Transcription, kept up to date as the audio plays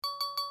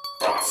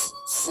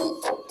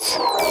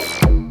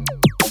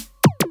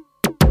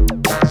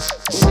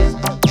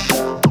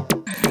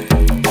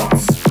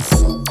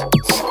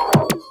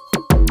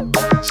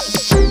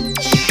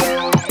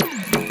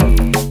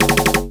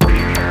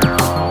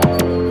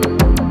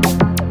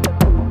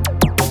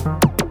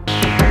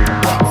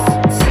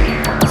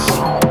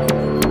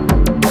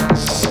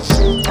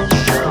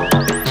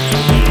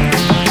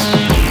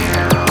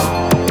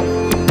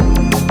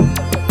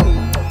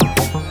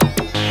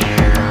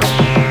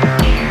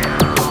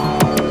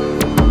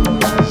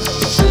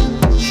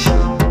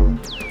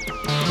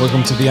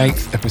Welcome to the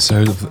 8th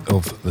episode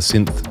of the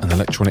Synth and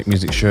Electronic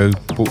Music Show,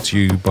 brought to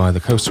you by the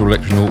Coastal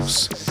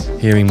Electronauts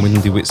here in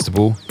windy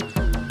Whitstable.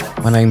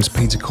 My name's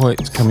Peter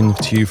Coyte, coming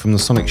to you from the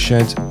Sonic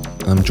Shed,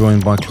 and I'm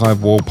joined by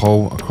Clive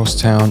Walpole across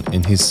town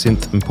in his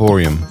Synth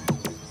Emporium.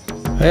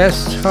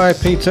 Yes, hi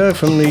Peter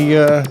from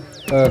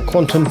the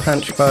Quantum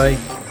Punch Bay.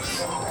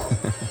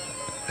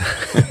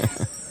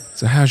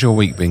 So how's your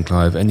week been,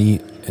 Clive? Any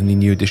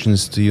new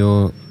additions to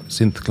your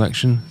synth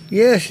collection?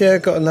 Yes,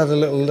 got another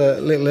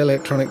little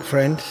electronic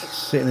friend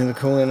sitting in the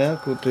corner now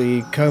called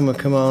the Coma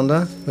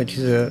Commander, which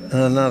is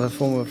another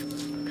form of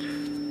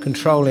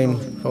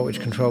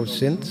voltage-controlled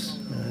synths.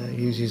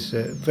 Uses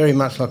very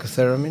much like a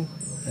theremin,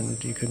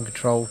 and you can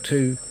control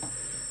two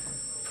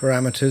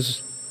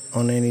parameters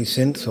on any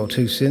synth or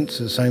two synths at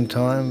the same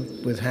time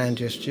with hand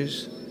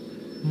gestures.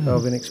 So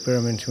I've been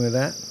experimenting with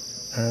that,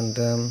 and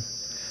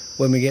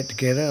when we get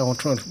together, I want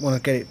to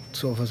get it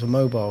sort of as a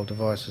mobile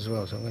device as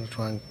well. So I'm going to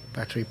try and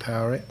battery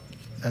power it,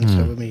 and so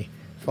when we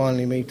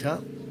finally meet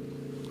up,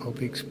 I'll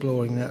be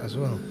exploring that as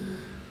well.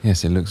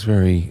 Yes, it looks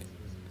very,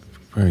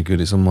 very good.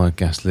 It's on my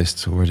gas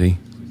list already.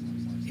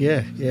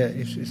 Yeah,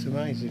 it's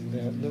amazing.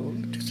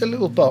 Just a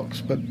little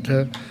box, but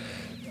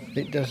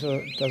it does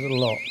a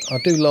lot. I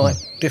do like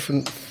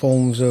different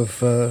forms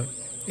of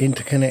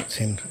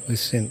interconnecting with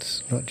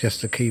synths, not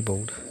just a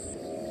keyboard.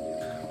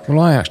 Well,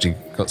 I actually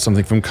got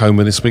something from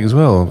Coma this week as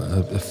well,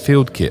 a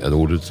field kit I'd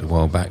ordered a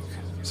while back.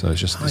 So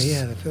it's just the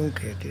field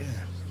kit, yeah.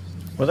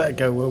 Well, that'd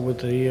go well with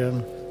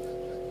the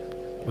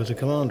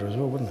Commander as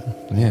well, wouldn't it?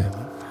 Yeah.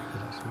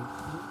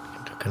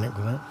 Interconnect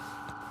with that.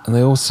 And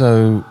they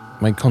also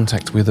made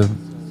contact with a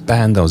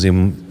band I was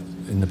in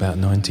about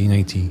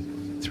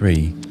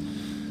 1983.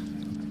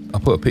 I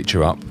put a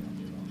picture up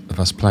of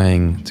us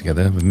playing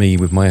together, with me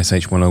with my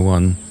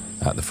SH-101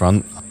 at the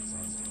front,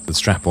 with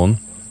strap on.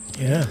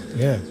 Yeah.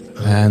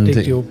 And I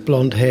dig your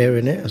blonde hair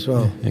in it as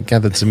well. It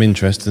gathered some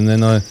interest, and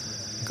then I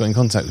got in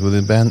contact with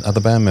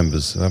other band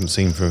members I haven't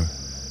seen for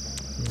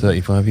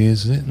 35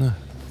 years, is it? No.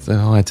 So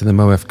hi to the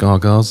Moef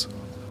Gargars.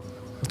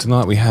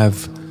 Tonight we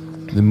have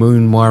the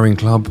Moon Wiring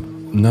Club,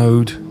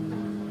 Node,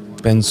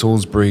 Ben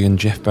Salisbury and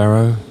Geoff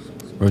Barrow,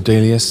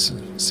 Roedelius,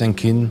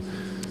 Senking,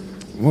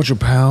 Roger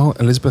Powell,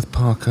 Elizabeth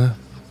Parker,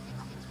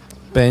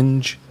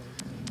 Benge,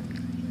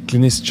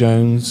 Glynis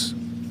Jones.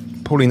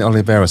 Pauline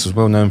Oliveros was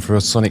well known for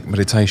her sonic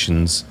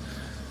meditations,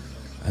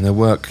 and her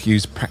work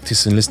used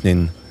practice and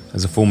listening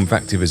as a form of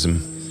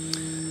activism.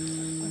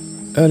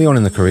 Early on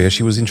in her career,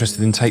 she was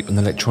interested in tape and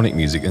electronic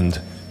music and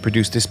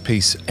produced this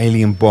piece,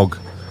 Alien Bog,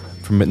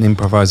 from an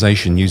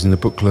improvisation using the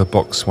Doppler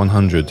Box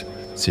 100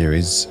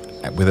 series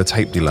with a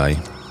tape delay.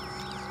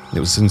 It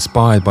was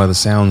inspired by the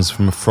sounds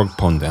from a frog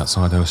pond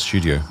outside her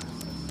studio.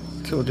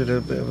 Sort of did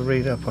a bit of a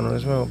read up on her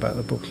as well about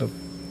the Doppler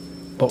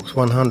Box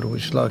 100,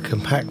 which is like a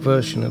compact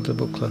version of the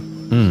Doppler.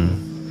 A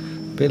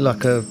bit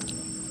like a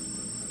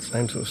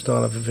same sort of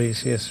style of a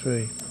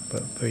VCS3,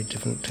 but very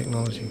different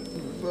technology.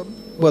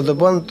 Well, the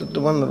one that a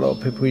lot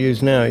of people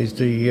use now is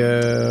the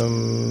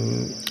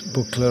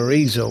Doppler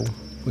Easel,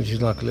 which is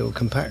like a little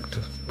compact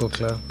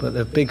Doppler, but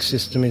the big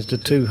system is the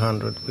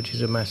 200, which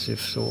is a massive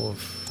sort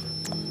of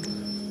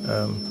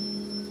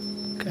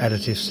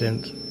additive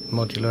synth,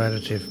 modular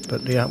additive.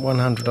 But the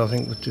 100, I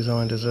think, was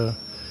designed as a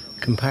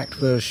compact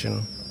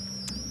version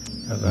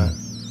of that.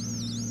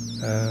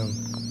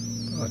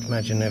 I'd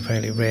imagine they're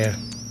fairly rare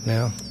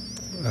now.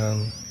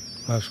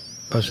 Most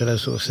of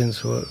those sort of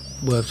synths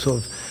were sort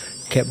of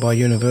kept by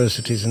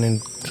universities and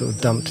then sort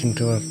of dumped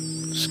into a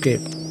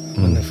skip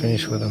when they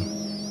finished with them.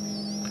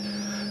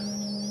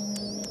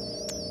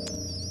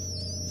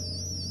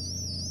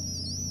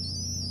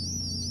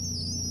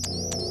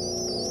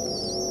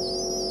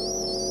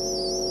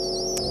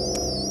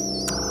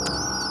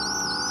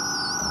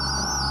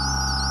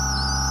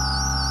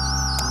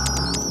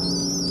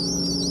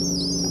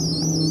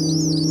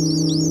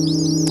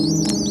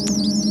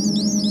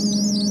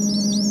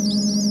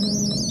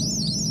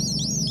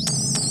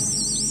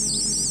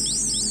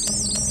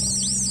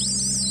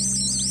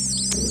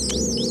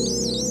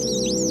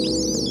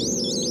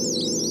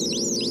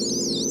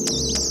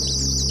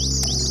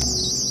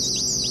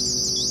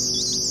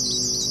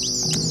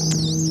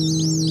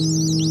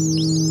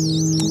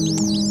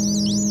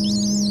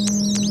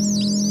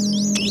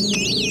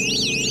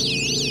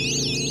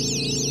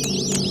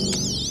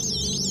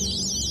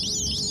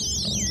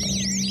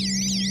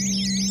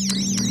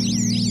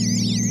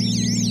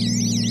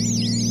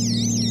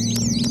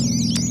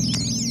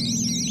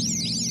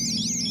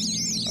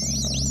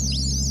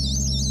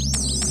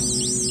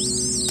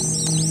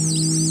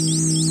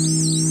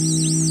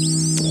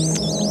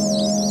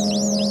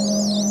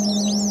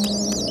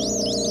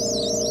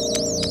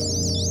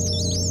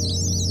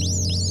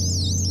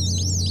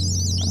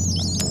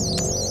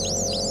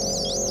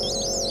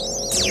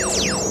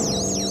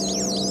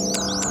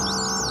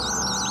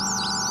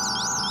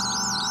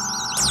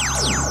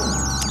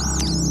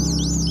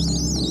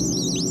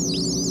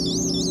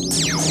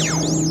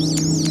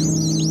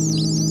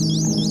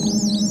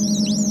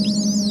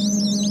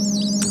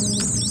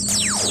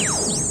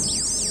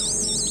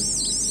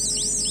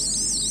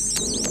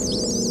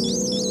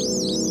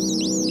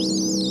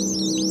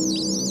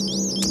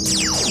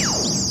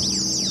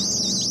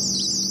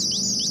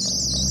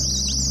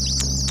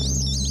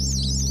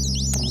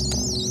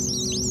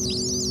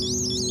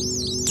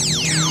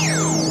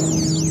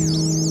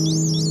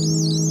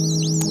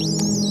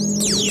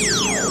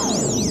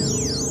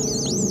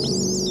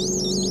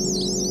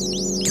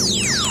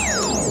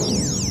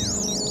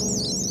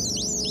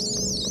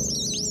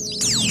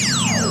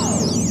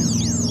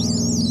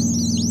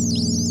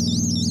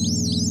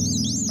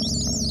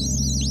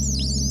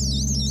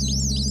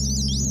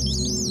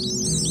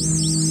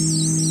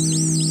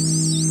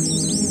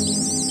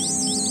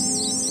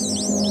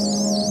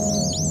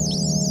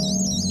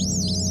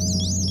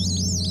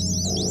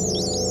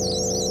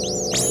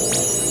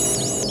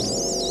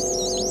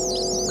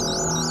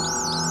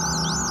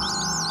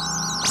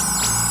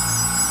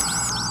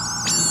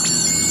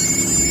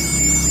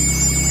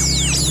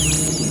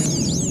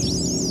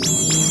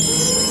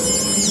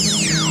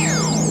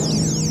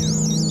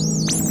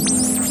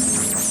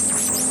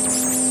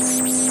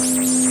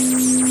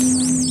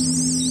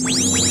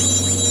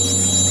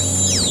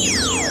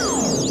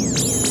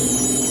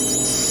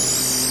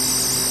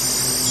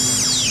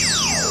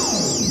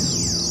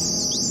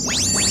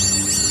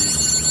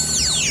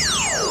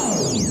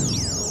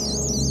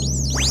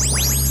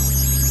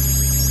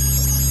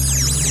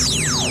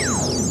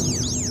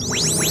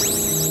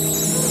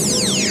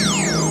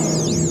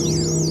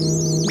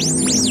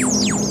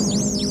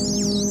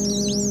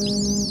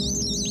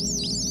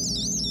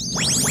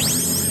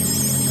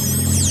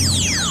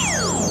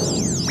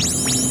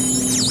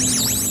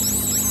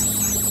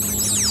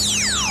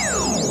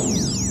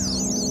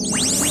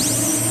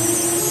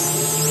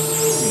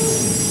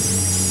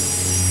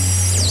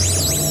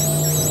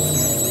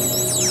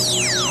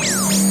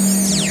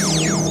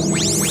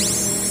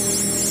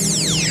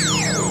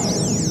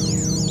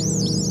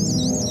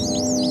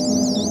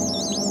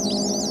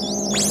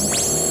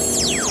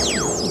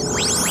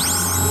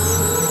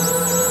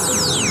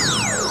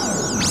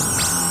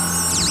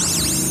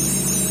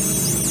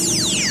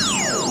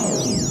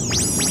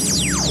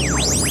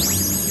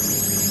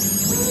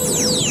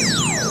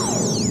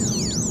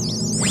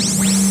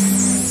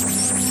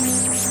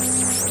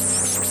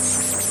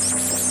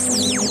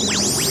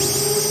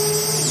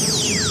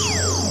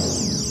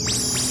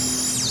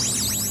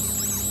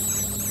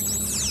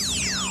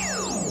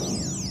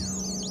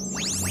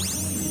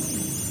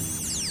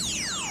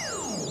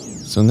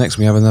 So next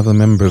we have another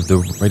member of the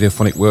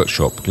radiophonic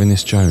workshop,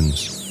 Glynis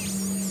Jones.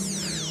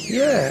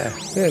 Yeah,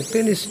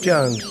 Glynis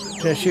Jones.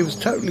 Yeah, she was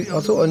totally...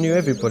 I thought I knew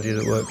everybody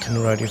that worked in the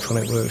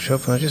radiophonic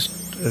workshop, and I just,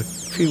 a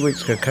few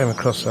weeks ago, came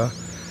across her.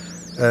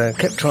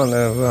 Kept trying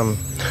to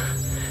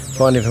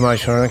find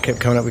information on her, kept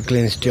coming up with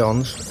Glynis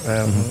Jones.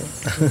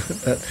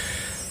 But,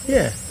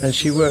 yeah, and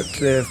she worked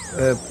there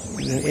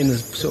in the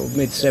sort of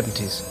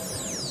mid-70s.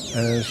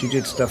 She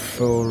did stuff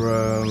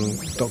for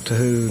Doctor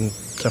Who and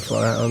stuff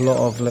like that, a lot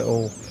of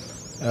little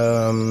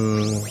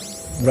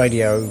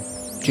radio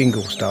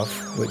jingle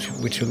stuff, which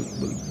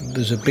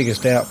was the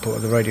biggest output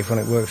of the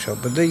radiophonic workshop.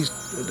 But there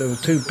were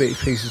two big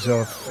pieces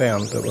I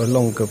found that were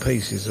longer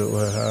pieces that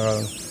were her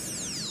own,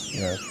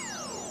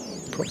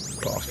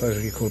 I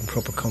suppose you call them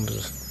proper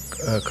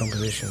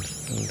compositions.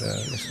 And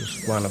this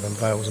was one of them,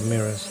 Veils and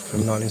Mirrors,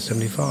 from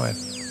 1975.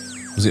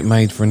 Was it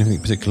made for anything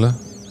particular?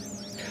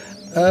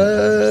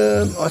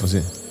 I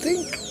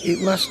think it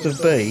must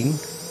have been,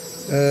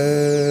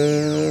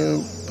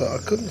 but I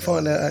couldn't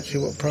find out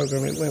actually what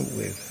program it went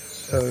with.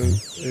 So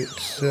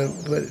it's,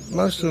 but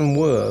most of them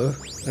were,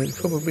 and it's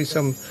probably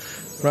some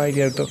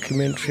radio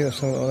documentary or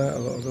something like that. A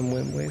lot of them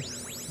went with,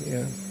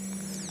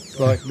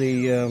 like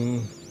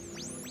the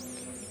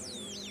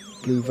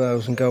Blue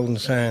Veils and Golden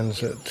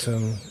Sands that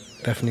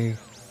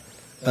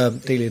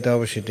Delia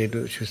Derbyshire did,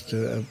 which was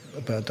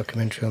about a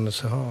documentary on the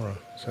Sahara.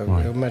 So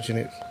I imagine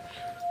it's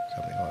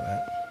something like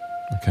that.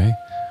 Okay,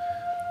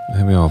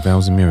 there we are,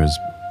 Veils and Mirrors.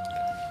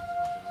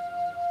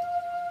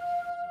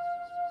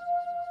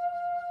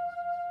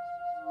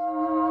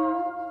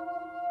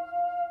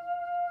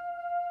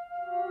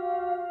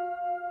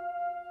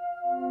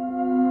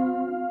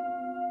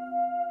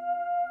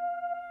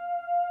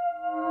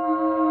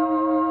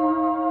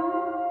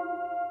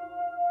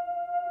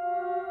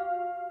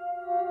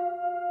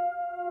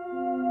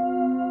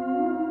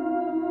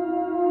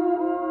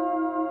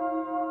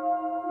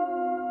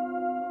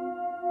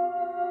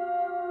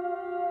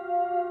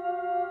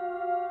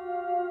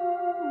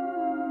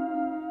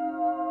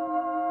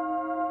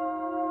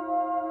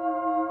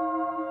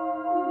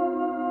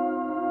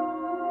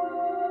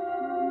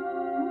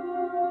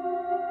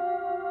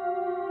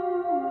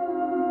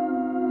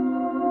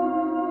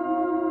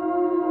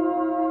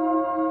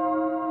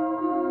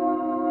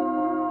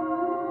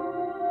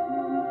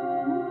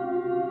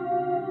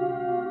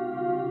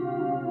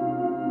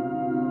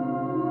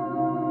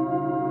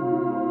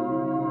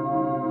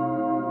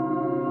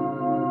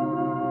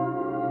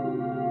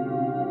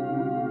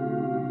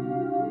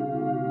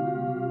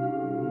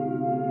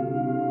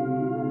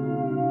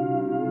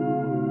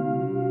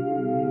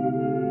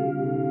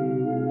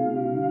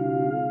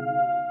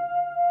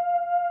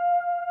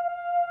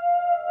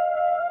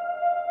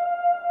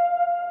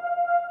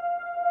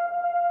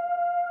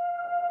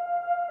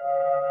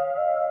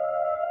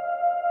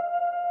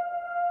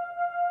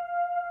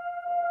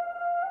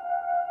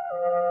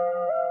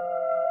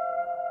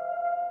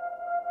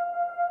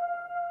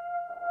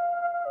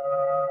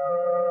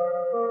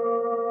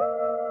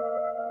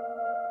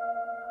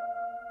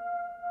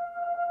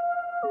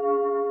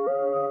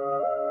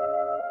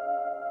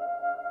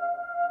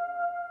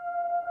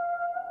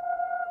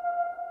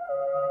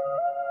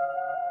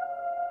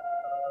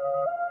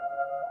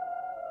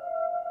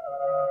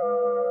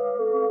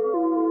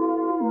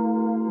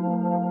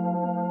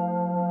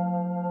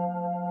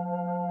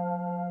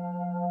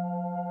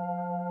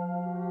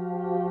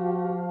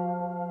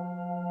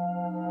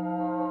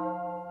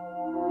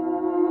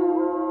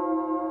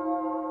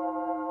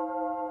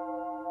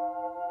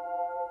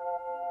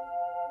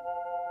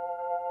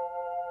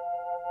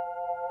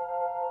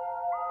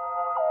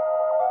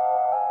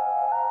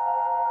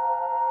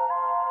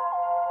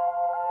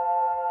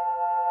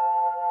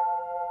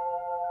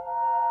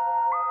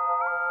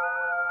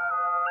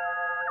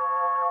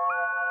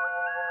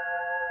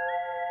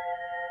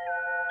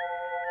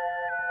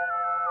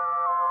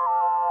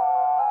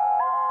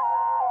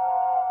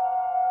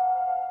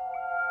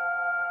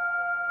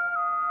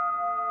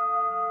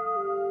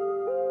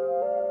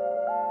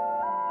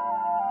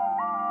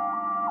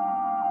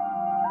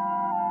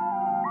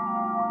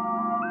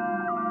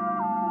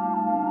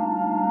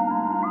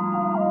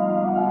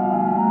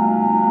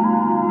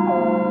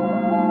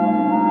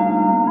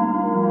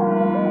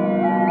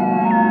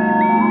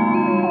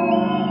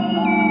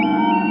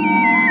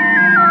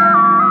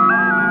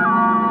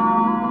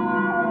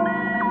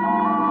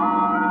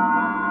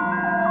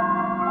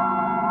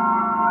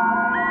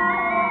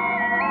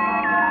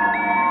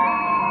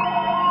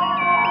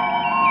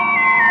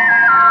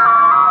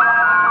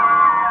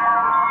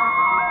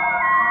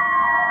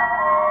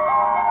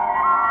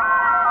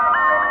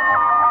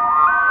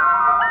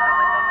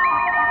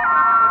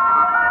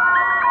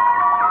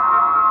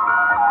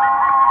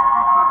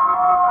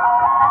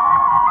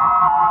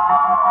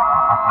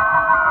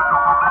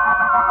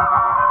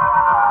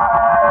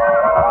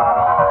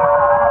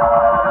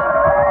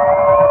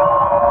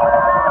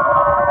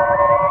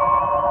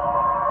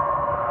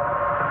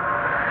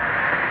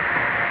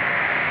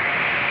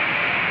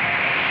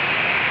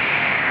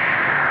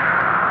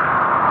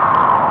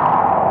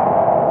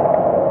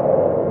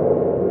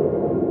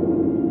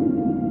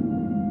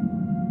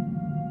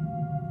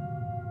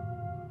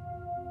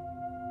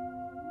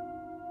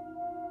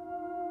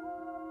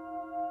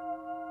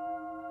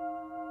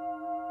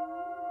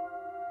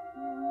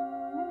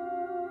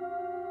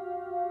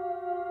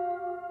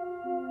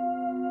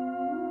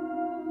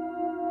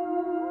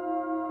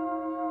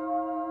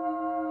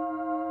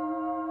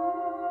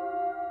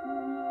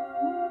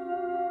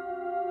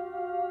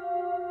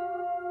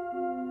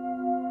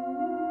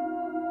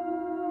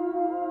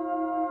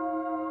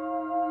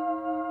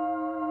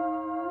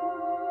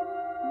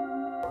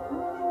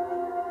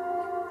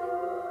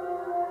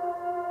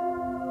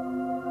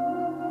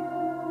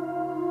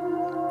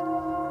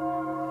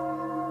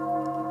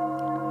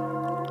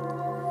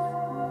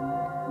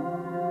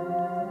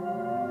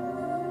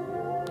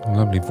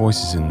 Lovely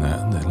voices in that,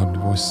 and lovely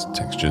voice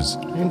textures.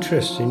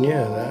 Interesting,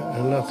 yeah, that.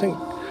 And I think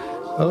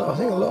a lot of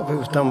it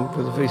was done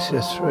with the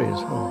VCS3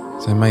 as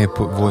well. So they may have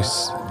put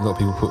voice. A lot of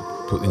people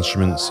put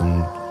instruments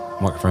and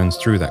microphones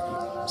through that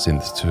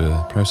synth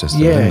to process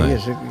them, didn't they?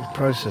 Yes,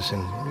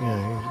 processing.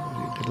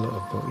 Yeah, you did a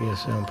lot of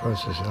sound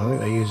processing. I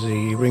think they use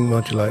the ring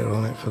modulator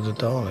on it for the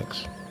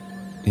Daleks.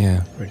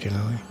 Yeah,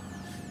 originally.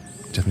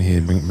 Definitely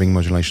hear ring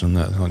modulation on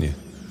that, can't you?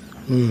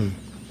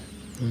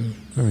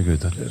 Very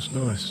good. It's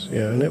nice.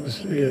 Yeah, and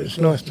it's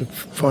nice to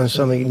find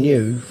something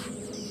new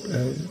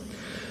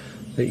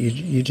that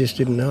you just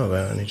didn't know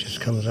about, and it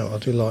just comes out.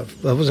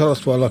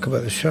 That's what I like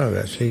about the show.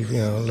 Actually,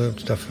 I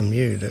learned stuff from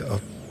you that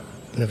I've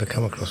never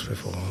come across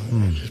before.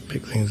 Just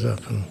pick things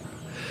up and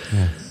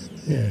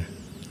yeah,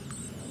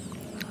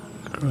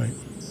 great.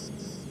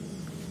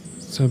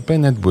 So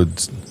Ben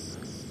Edwards,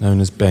 known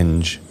as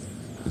Benge,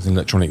 is an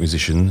electronic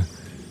musician,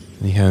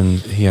 and he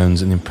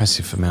owns an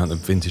impressive amount of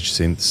vintage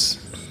synths.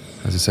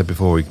 As I said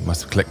before, he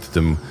must have collected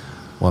them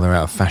while they're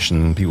out of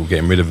fashion and people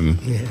getting rid of them.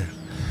 Yeah.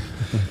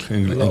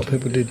 A lot of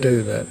people did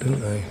do that,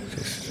 didn't they?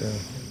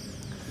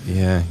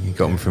 Yeah, you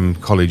got them from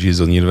colleges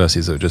or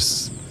universities that were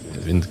just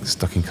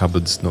stuck in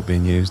cupboards, not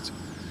being used.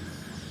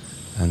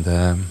 And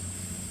I'm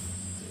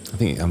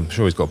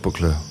sure he's got a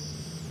booklet.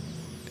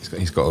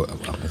 He's got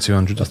a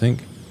 200, I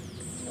think.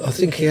 I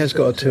think he has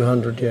got a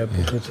 200,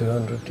 booklet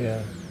 200,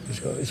 yeah.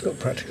 He's got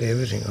practically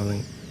everything, I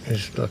think.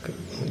 It's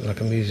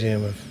like a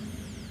museum of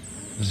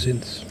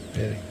synths,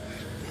 really.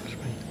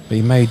 But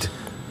he made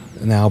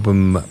an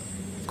album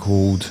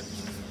called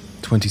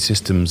 20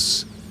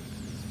 Systems,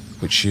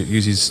 which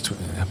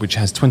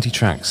has 20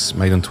 tracks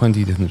made on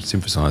 20 different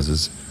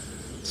synthesizers,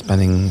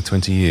 spanning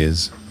 20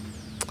 years.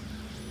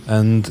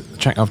 And the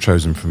track I've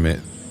chosen from it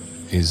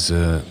is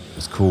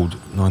called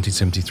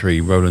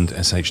 1973 Roland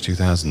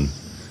SH2000.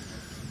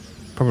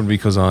 Probably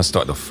because I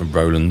started off from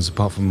Roland's,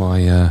 apart from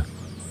my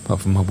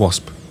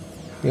Wasp.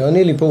 Yeah, I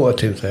nearly bought a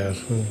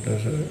 2000.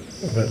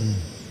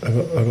 I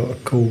got a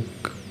cool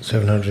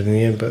 700 in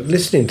the end, but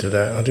listening to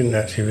that, I didn't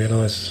actually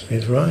realise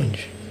his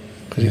range.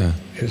 'Cause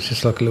it was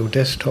just like a little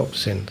desktop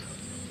synth.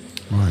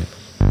 Right.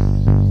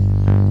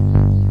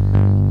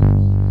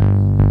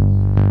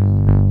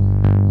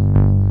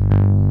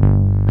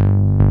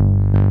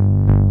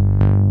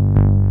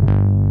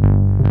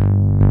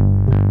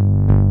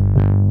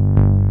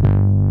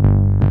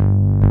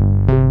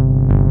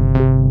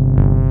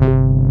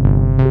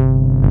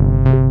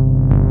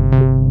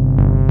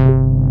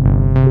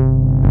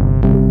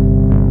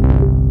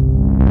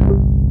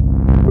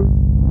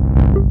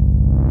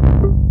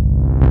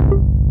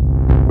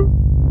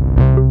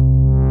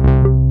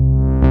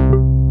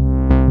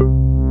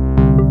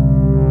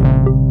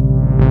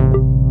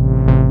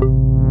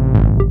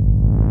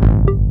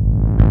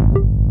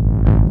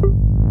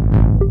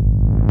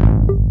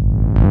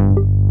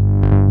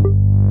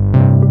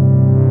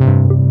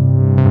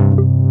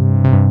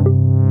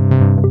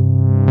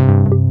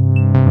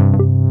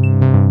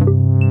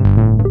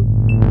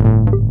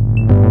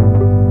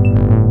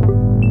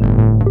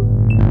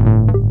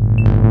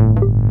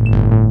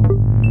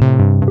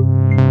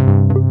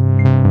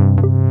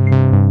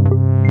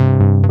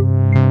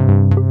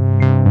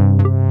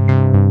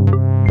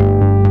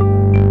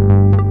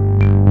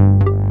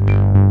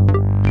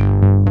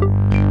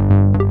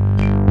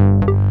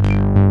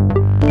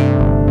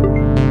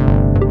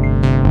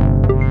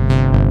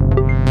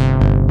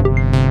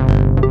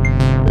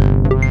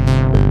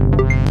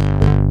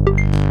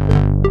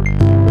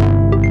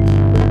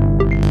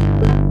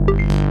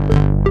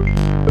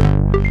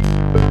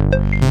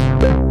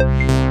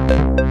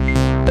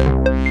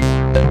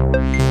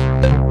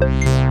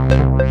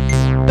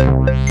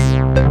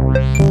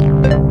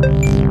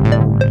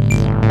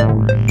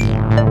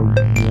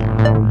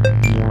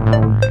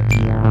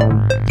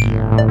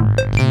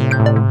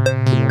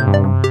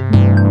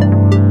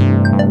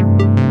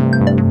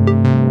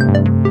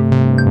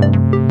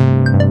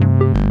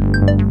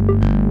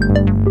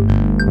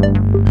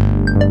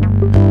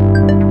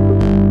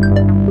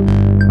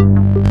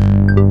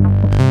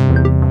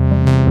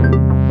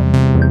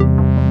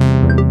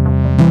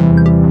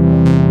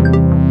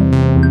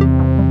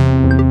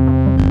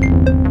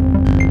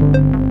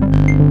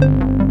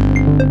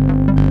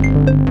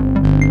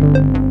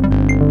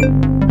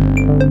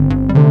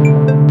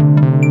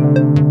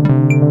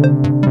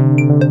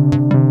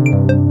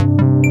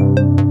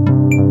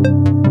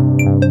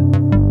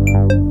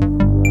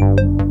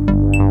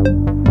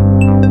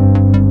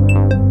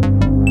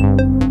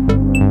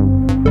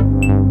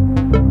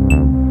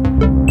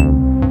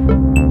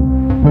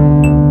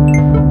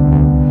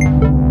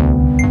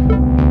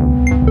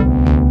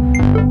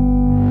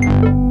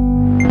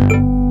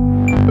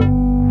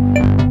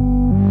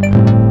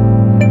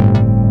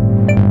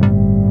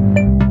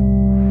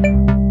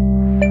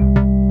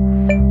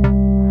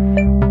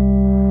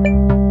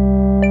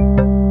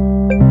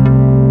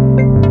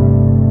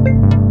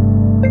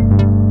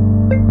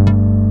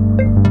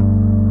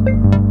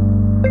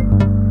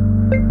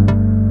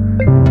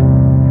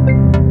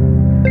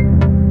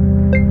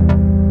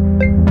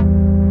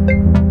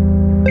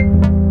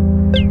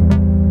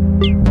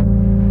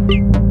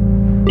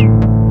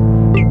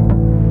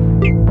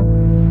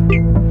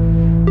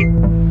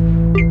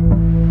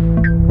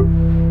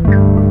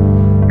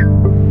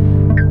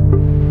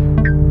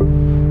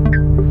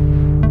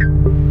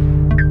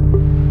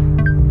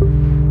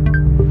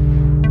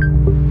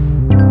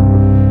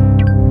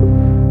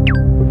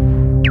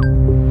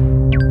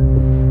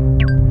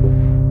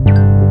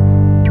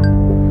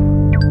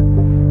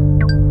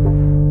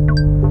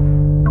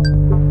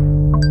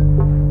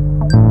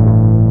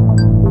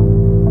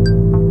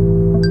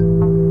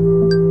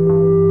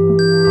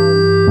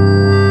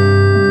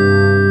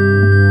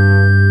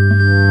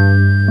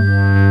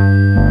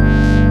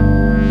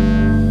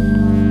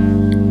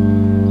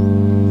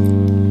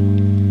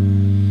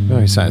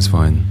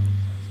 Satisfying.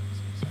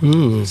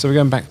 So we're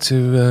going back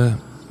to the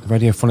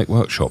Radiophonic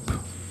Workshop.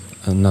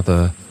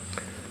 Another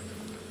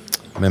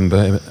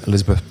member,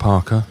 Elizabeth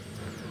Parker.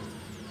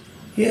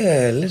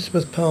 Yeah,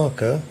 Elizabeth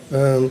Parker.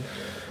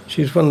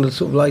 She's one of the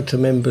sort of later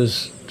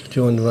members to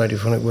join the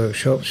Radiophonic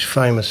Workshop. She's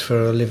famous for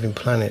her Living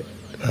Planet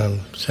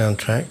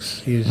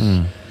soundtracks. She's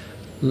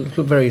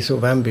very sort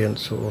of ambient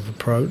sort of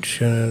approach,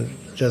 and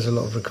does a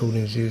lot of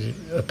recordings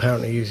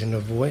apparently using her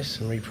voice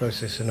and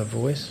reprocessing her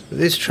voice. But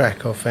this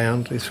track I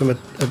found is from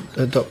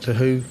a Doctor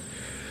Who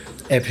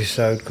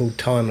episode called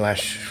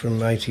Timelash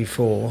from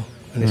 '84,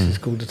 and this is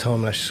called the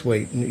Timelash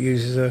Suite, and it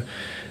uses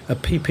a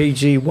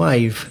PPG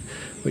wave,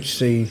 which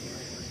the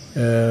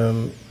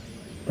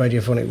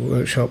Radiophonic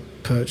Workshop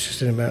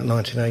purchased in about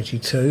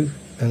 1982,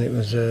 and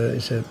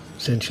it's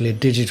essentially a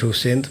digital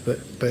synth, but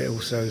it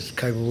also is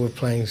capable of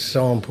playing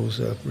samples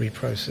that are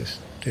reprocessed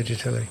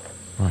digitally.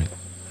 Right.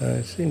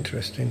 It's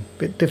interesting, a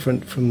bit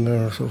different from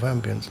the sort of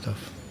ambient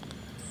stuff.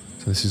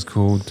 So this is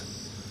called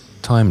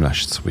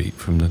Timelash Suite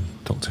from the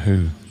Doctor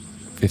Who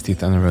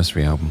 50th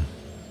anniversary album.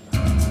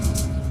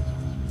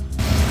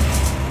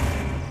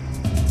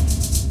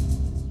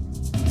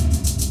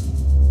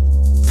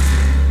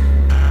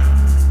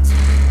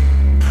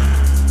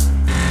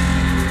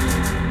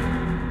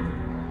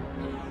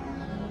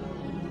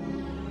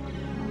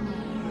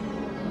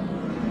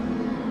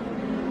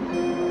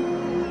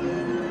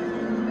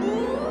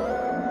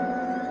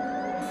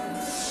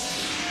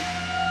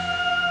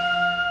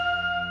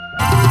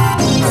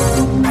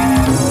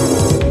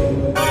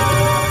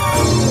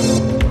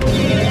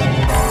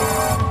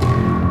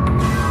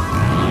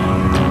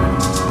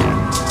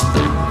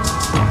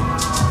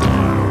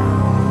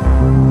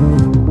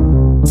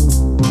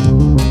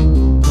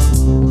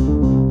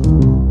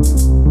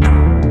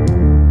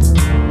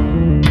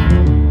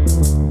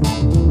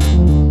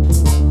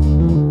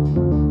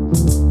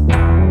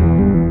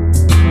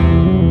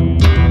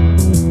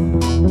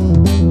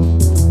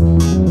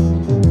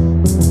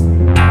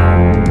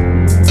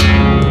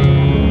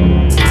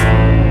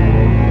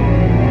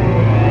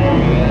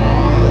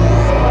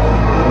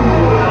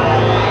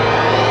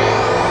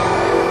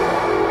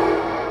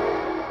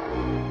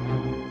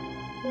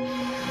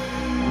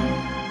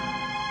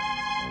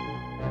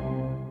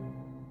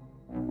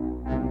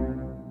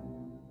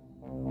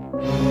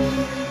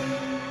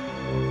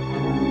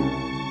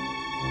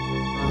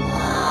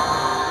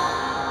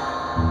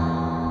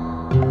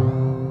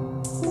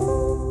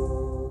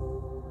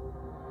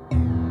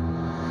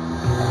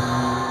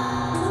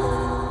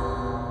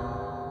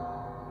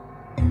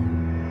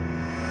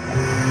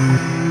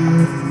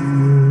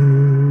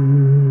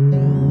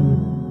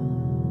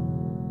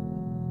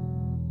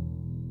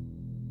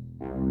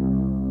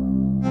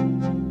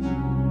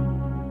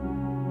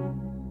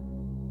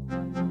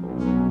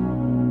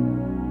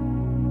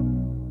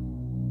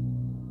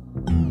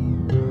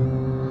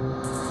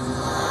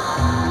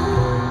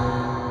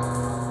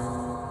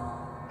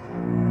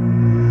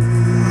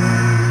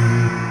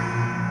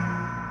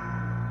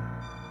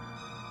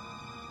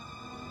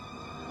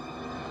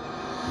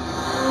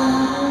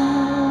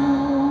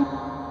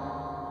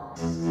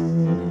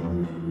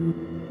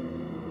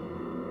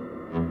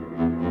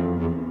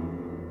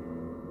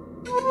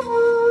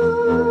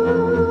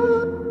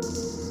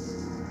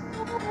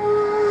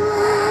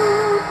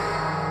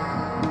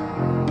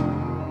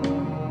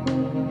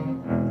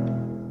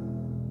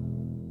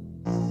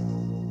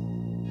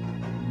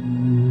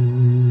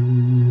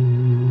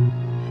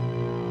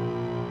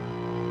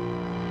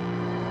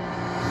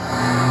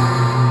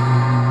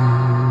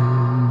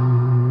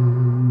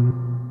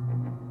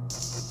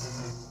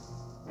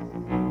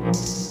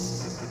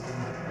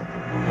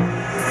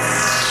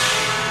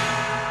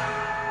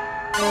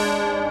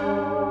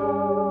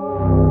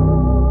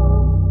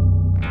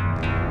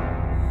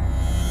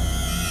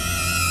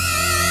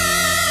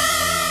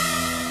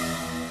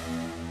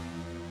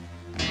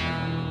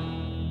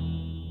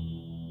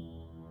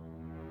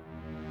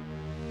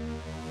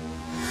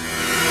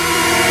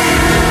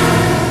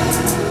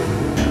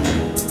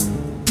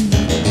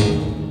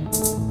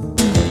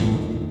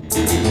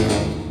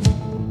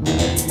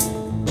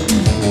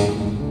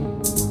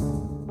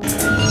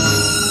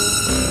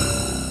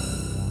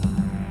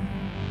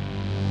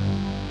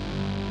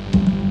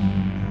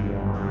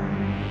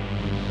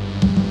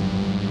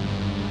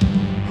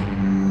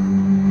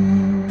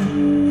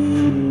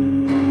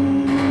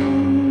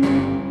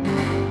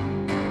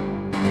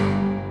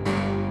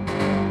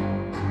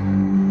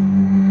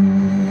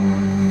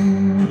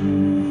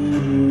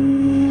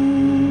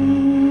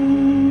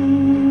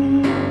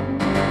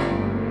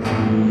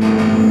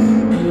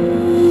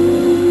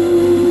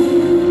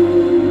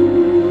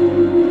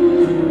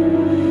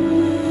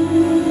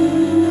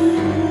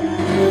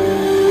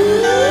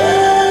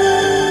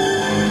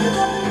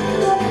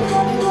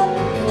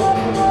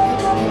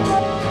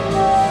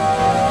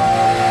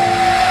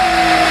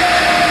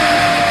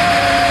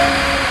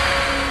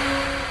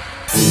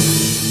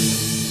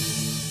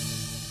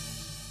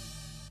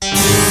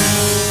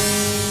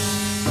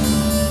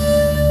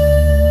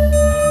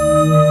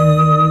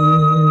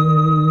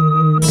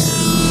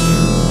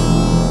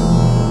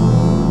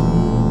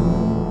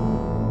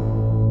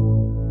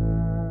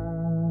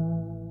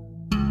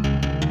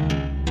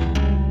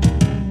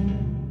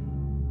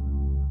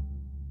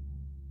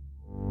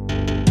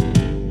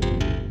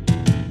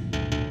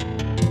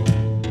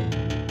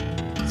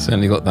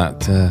 Certainly got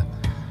that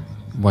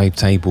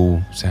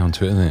wavetable sound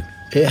to it, isn't it?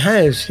 It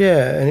has,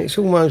 yeah, and it's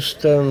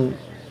almost sort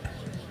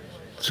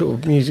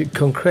of music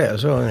concrete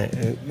as well, isn't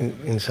it?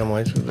 In some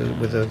ways,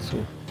 with the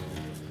sort of,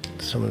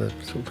 some of the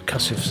sort of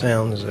percussive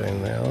sounds that are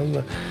in there.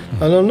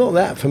 And I'm not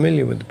that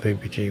familiar with the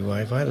PPG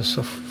wave. I had a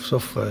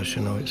soft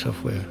version of it,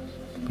 software.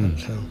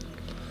 But,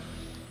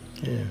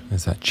 yeah.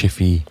 There's that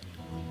chiffy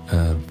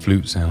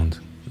flute sound.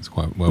 It's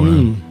quite well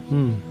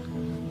known.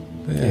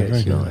 Yeah,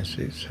 it's nice.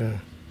 It's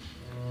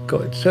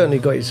certainly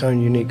got its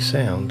own unique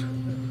sound.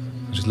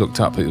 I just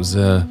looked up. It was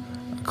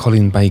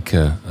Colin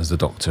Baker as the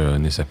Doctor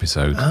in this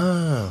episode.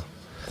 Ah.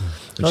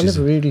 I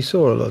never really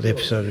saw a lot of the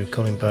episodes with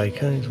Colin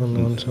Baker. He's one of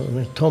the ones.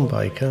 Tom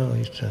Baker, I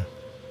used to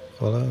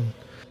follow.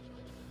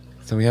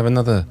 So we have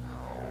another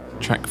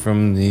track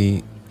from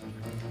the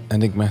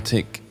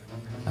enigmatic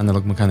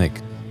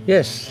AnalogueMechanic.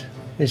 Yes,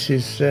 this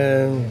is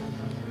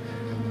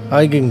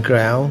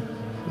Eigengrau.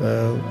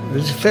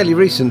 It's a fairly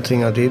recent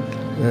thing I did,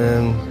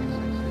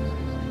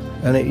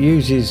 and it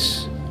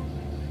uses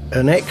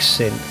an X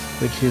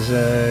synth, which is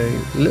a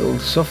little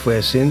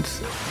software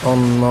synth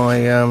on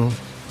my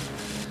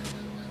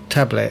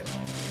tablet,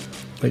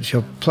 which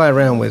I'll play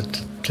around with.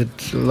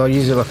 I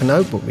use it like a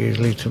notebook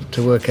usually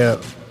to work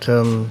out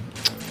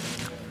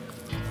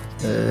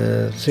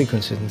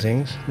sequences and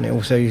things. And it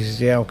also uses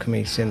the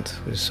Alchemy synth,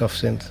 which is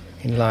soft synth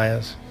in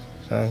layers.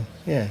 So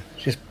yeah,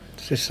 it's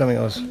just something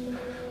I was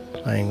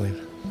playing with.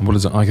 What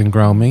does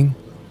Eigengrau mean?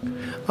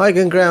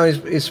 Eigengrau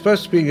is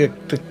supposed to be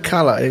the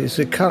colour. It's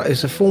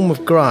a form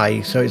of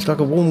grey, so it's like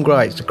a warm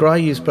grey. It's the grey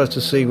you're supposed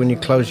to see when you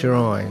close your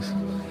eyes.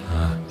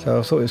 So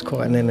I thought it was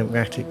quite an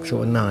enigmatic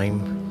sort of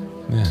name.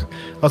 Yeah.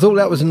 I thought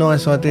that was a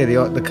nice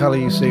idea, the colour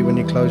you see when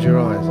you close your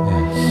eyes.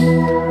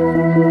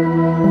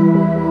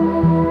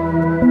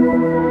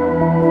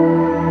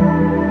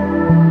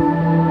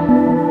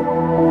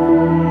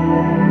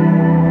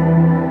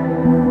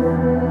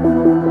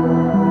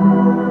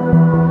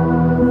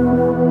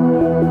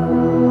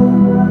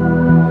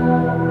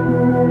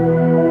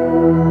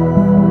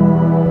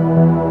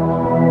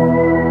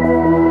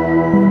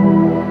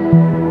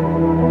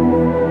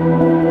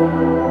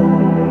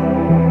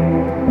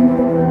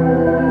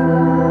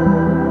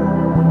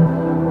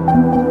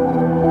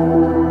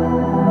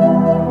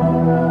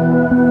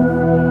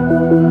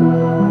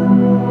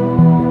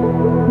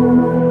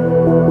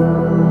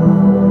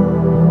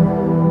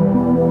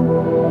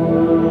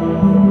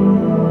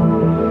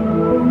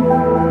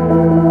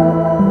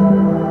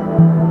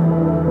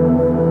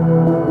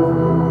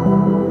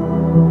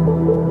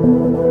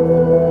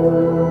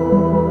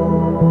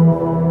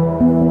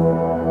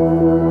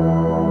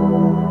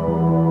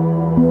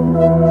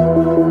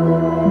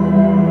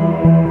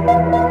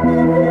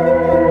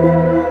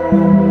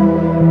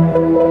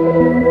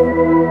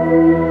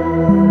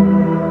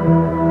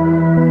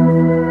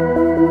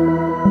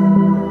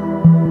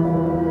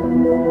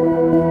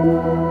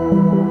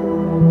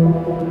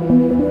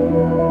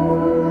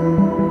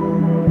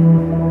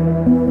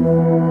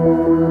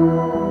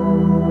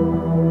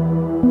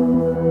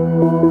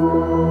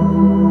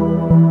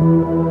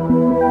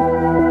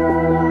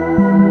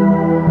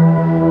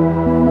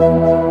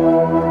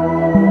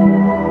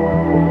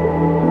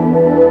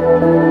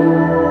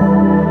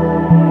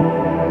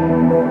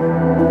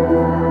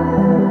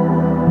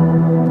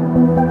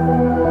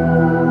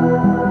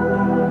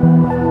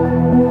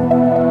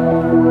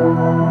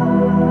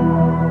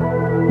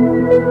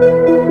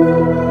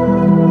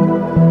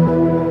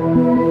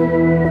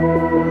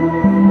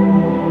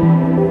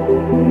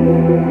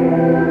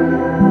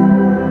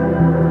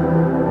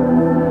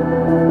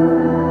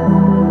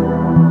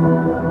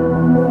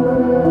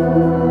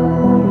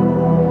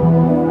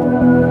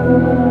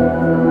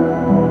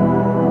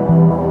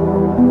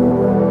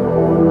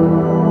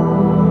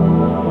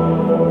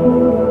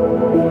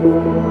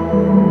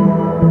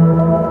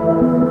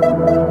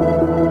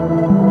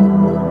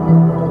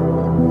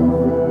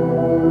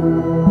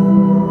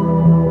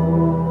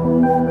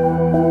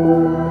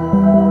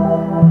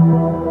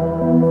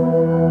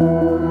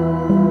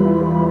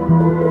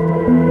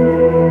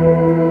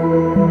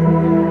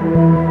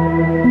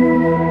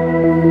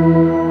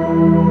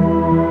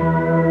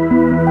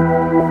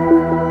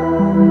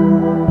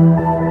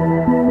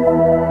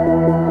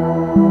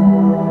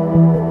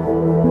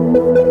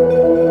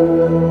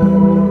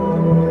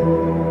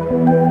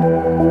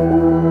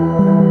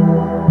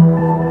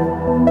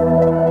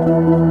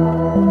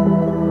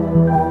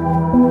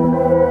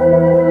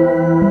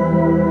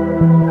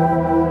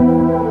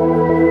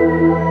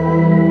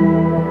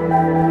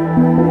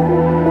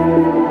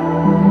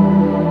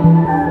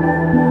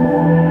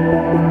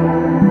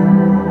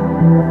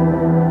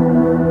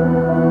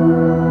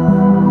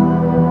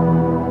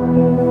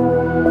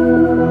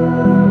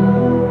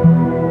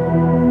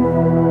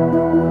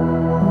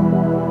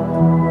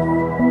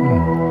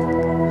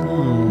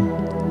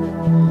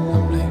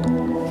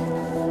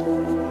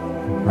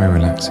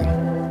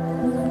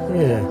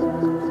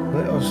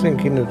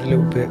 Thinking of the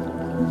little bit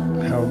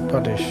Harold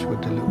Buddish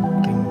with the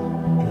little thing,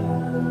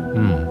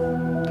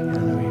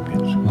 piano-y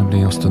bits.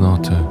 Lovely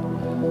ostinato.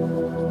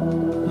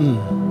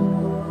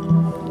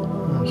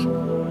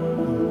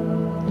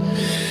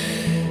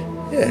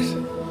 Yes.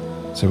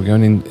 So we're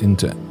going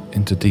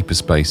into deeper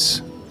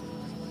space,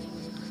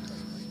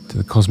 to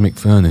the cosmic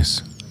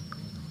furnace.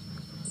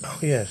 Oh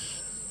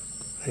yes,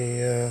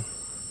 the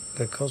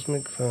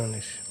cosmic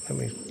furnace. Let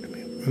me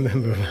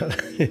remember about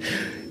that.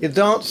 The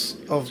dance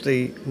of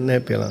the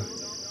Nebulae,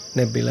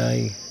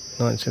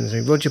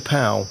 1973. Roger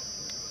Powell.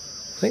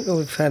 I think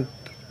we've had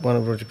one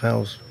of Roger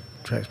Powell's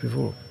tracks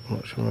before. I'm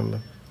not sure,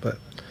 remember, but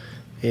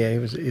yeah,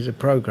 he's a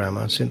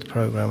programmer, synth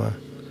programmer,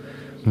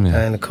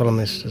 and a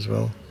columnist as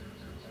well.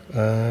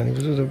 And he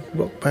was with a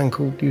rock band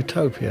called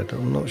Utopia.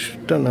 Don't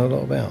know a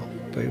lot about,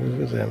 but he was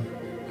with them.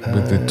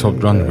 With the Todd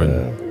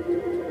Rundgren.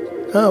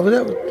 But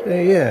that was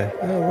yeah.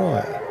 Oh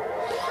right.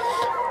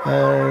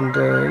 And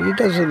he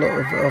does a lot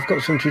of. I've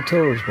got some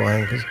tutorials by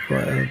him because he's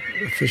quite an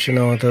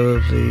aficionado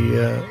of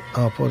the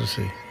Harp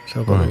Odyssey. So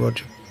I've got a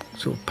Roger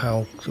sort of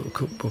Powell sort of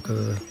cookbook of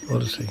the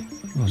Odyssey.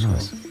 Oh,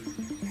 nice.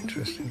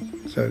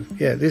 Interesting. So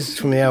yeah, this is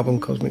from the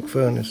album Cosmic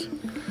Furnace.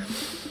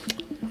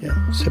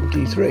 Yeah,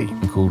 73.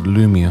 Called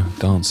Lumia,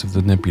 Dance of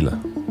the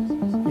Nebula.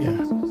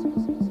 Yeah.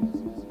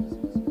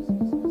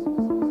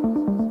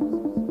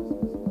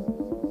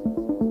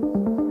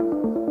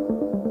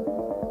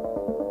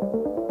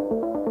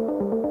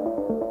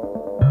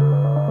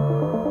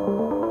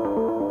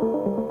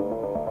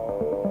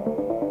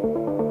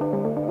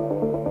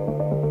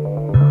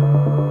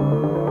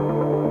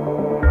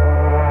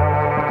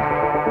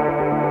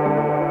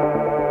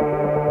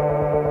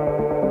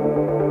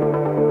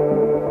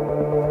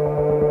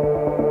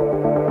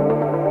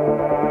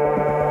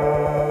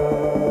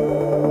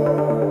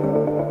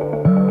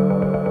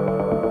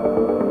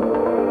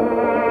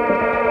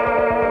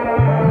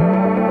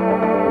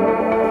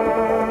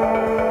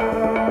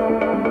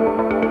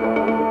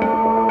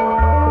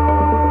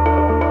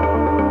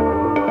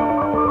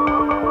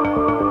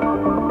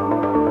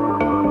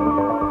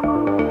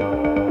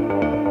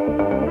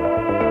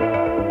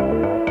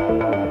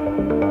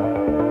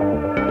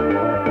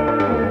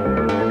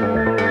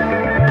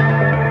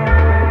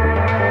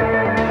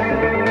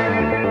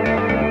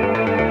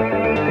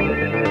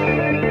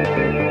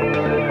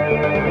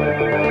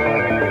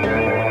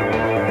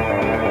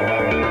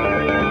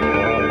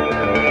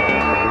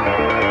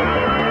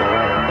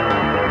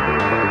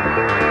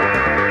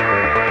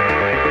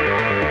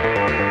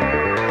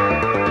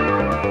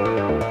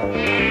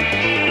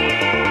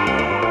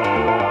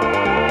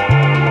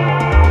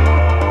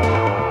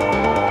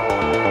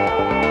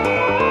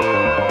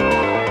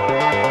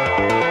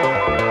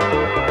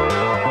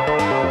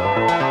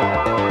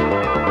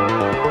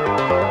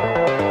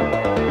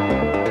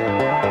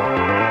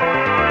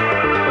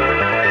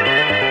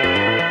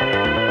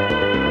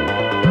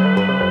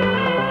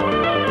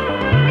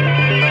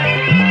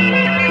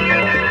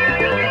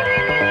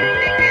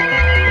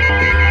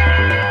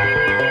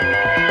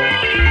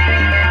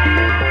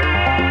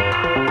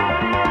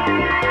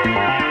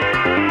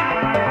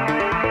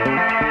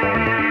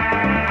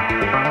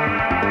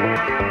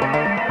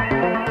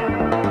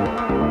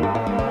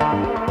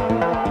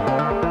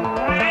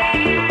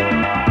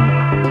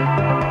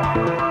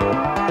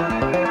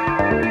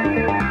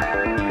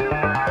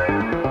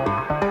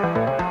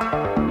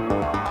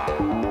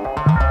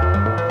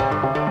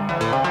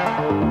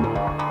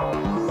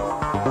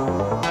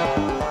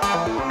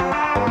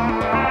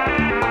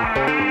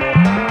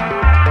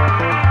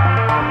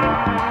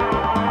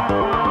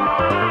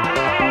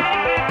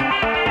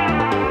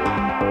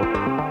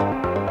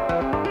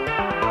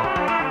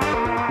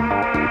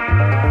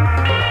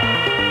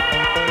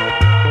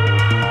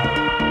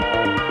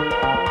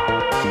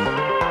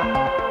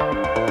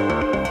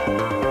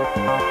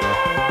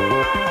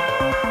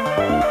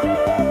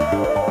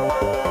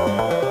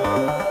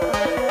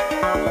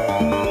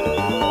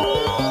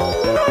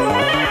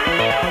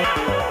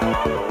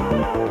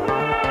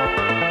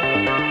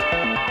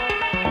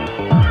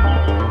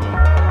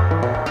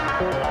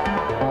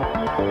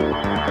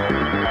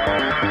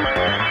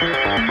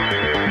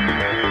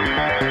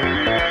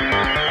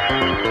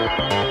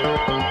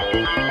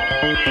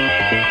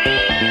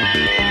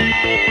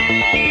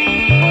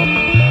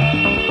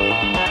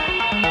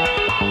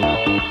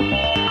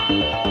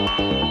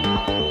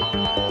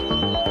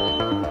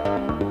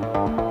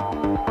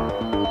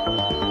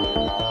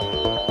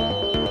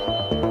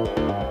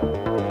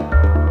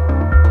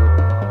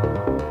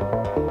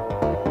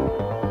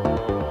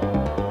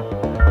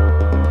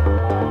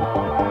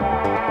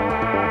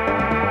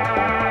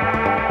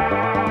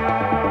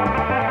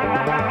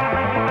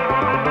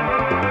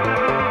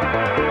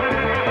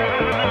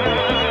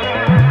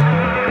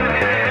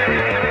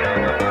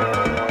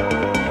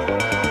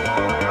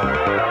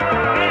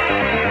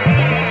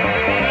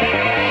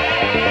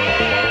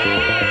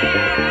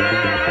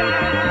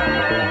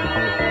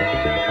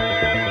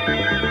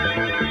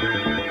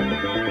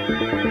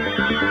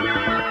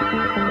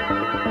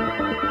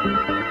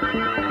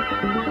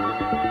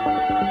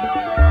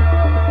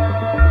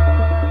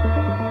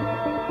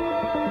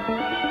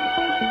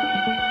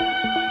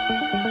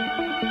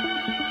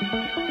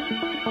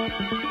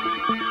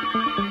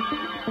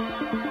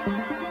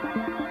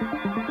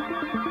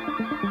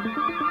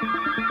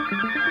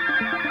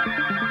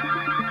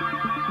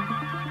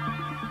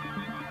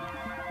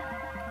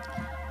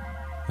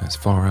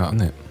 That's far out,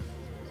 isn't it?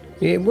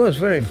 Yeah, it was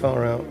very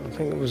far out. I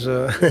think it was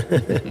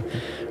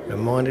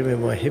reminded me of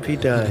my hippie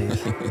days.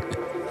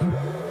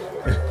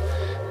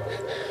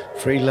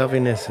 Free love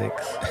in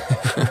Essex.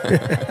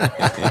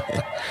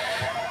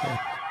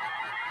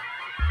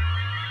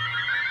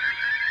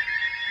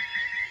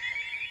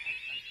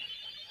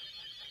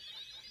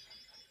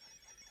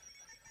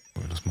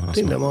 I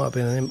think that might have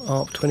been an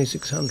ARP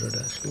 2600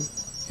 actually.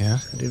 Yeah?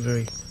 It did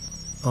very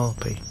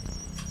ARPy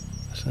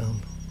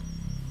sound.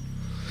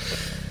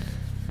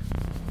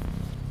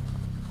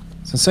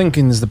 So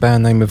Senking is the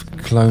band name of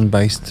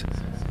Cologne-based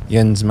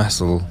Jens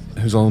Massel,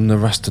 who's on the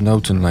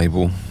Rastenoten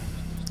label.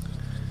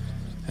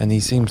 And he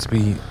seems to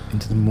be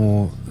into the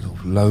more sort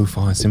of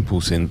lo-fi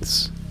simple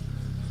synths.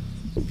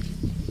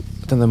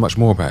 I don't know much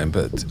more about him,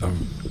 but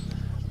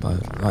I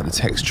like the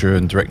texture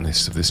and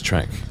directness of this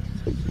track,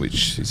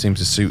 which it seems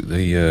to suit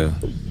the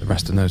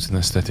Rastenoten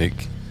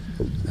aesthetic,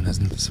 and has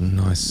some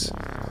nice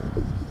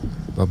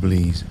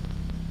bubbly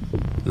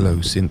low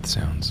synth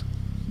sounds.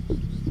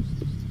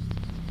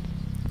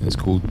 And it's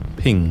called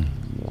Ping.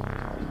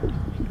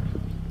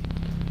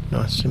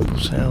 Nice simple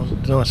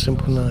sound, nice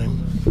simple name.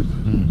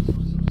 Mm.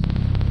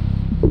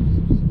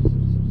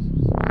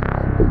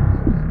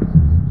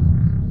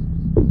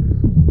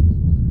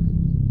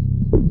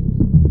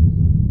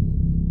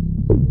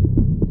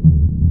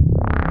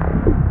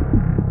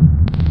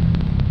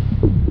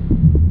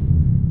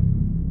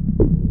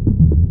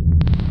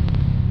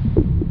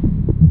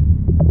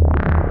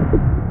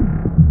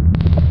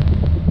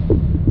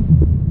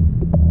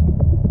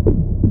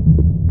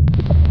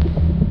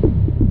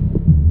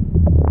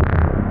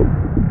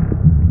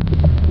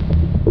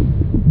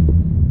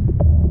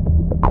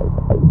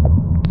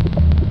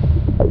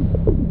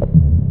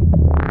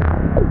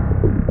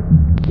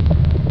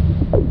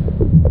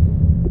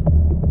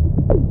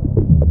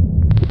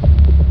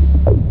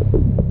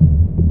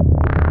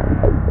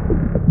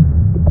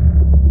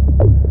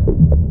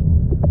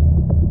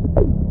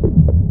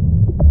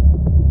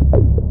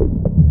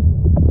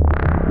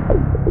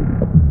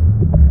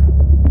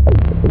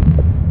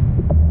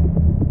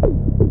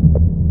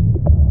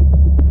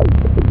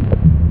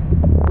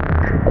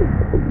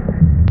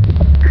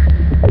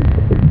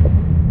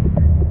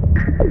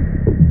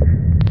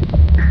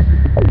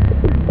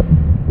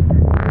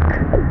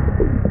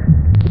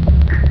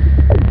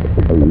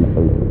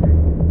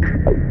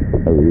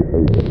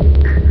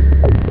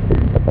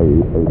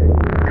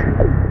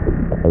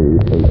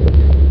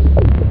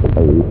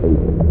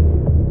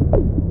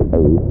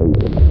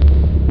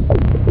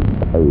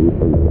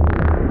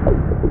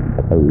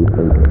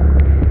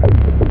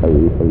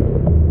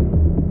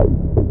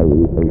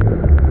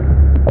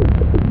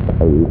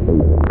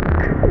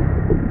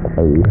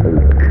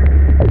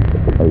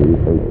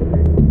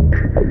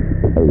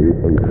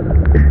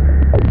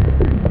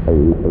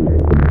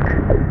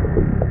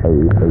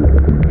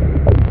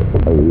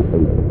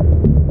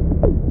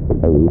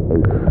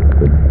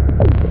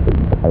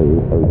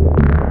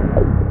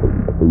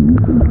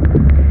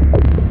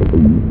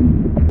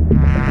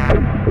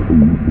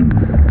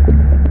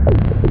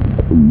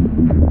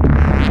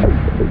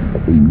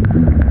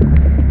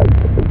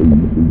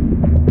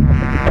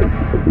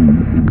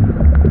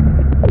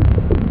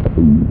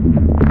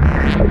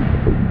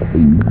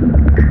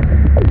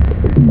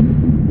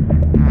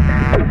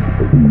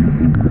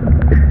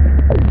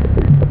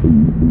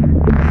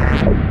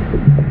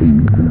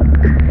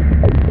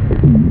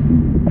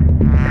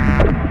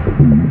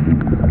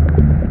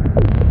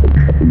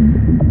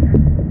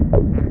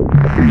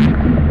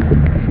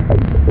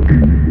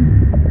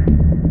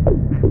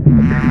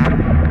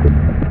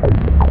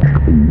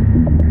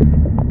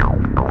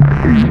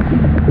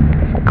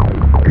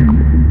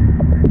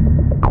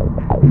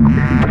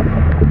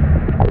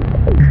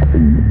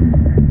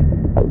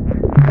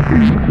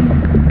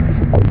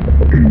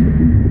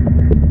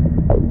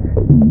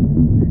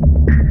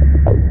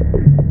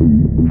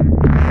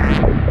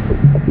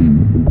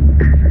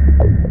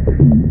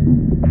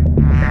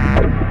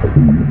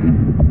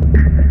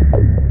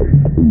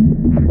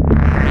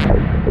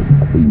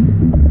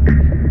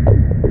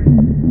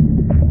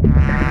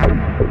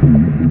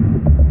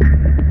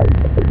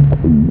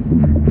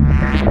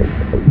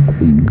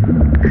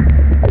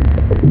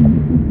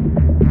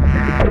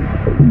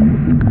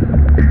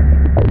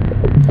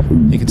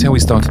 We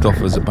started off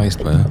as a bass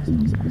player.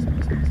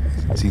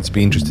 Seems to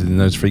be interested in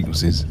those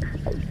frequencies.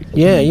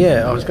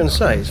 Yeah, I was going to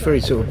say, it's very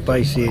sort of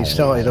bassy. It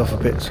started off a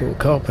bit sort of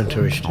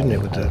carpenterish, didn't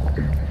it, with the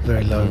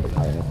very low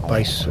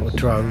bass sort of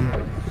drone,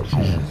 which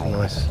is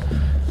nice.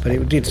 But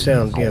it did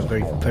sound,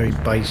 very, very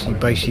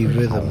bassy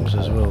rhythms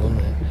as well, didn't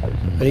it?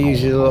 But it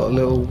uses a lot of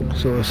little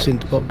sort of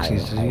synth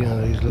boxes,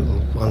 these little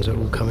ones that are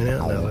all coming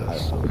out now, that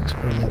sort of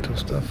experimental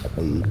stuff.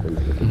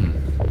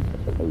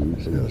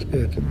 Sounds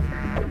good.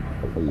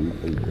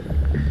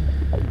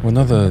 Well,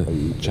 another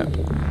chap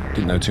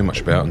didn't know too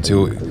much about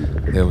until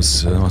there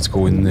was an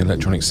article in the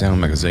Electronic Sound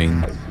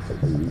magazine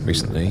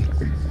recently.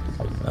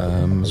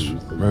 Was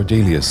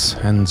Roedelius,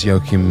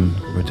 Hans-Joachim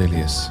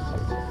Roedelius,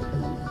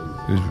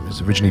 who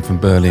was originally from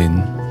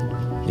Berlin.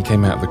 He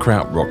came out of the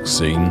krautrock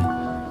scene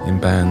in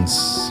bands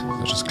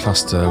such as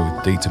Cluster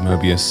with Dieter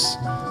Mobius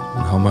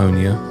and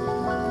Harmonia.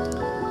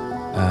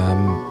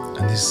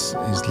 And his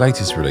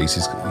latest release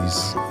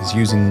is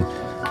using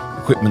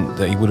equipment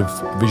that he would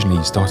have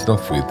originally started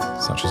off with,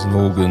 such as an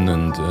organ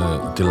and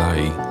a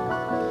delay,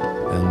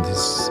 and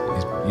he's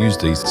used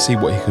these to see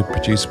what he could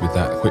produce with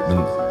that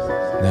equipment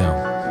now.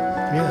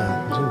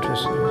 Yeah, it was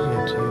interesting, wasn't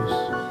it, to use.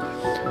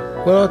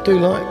 Well, I do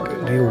like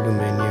the organ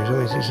being used. I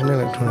mean, it's an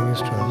electronic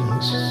instrument, and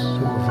it's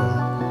sort of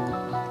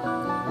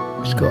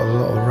it's got a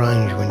lot of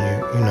range when you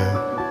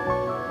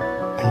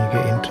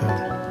get into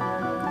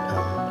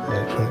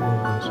electronic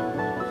organs.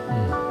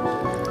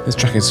 This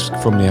track is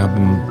from the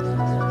album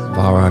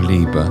Vara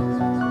Liebe.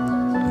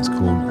 It's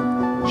called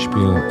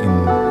Spiel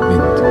im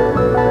Wind.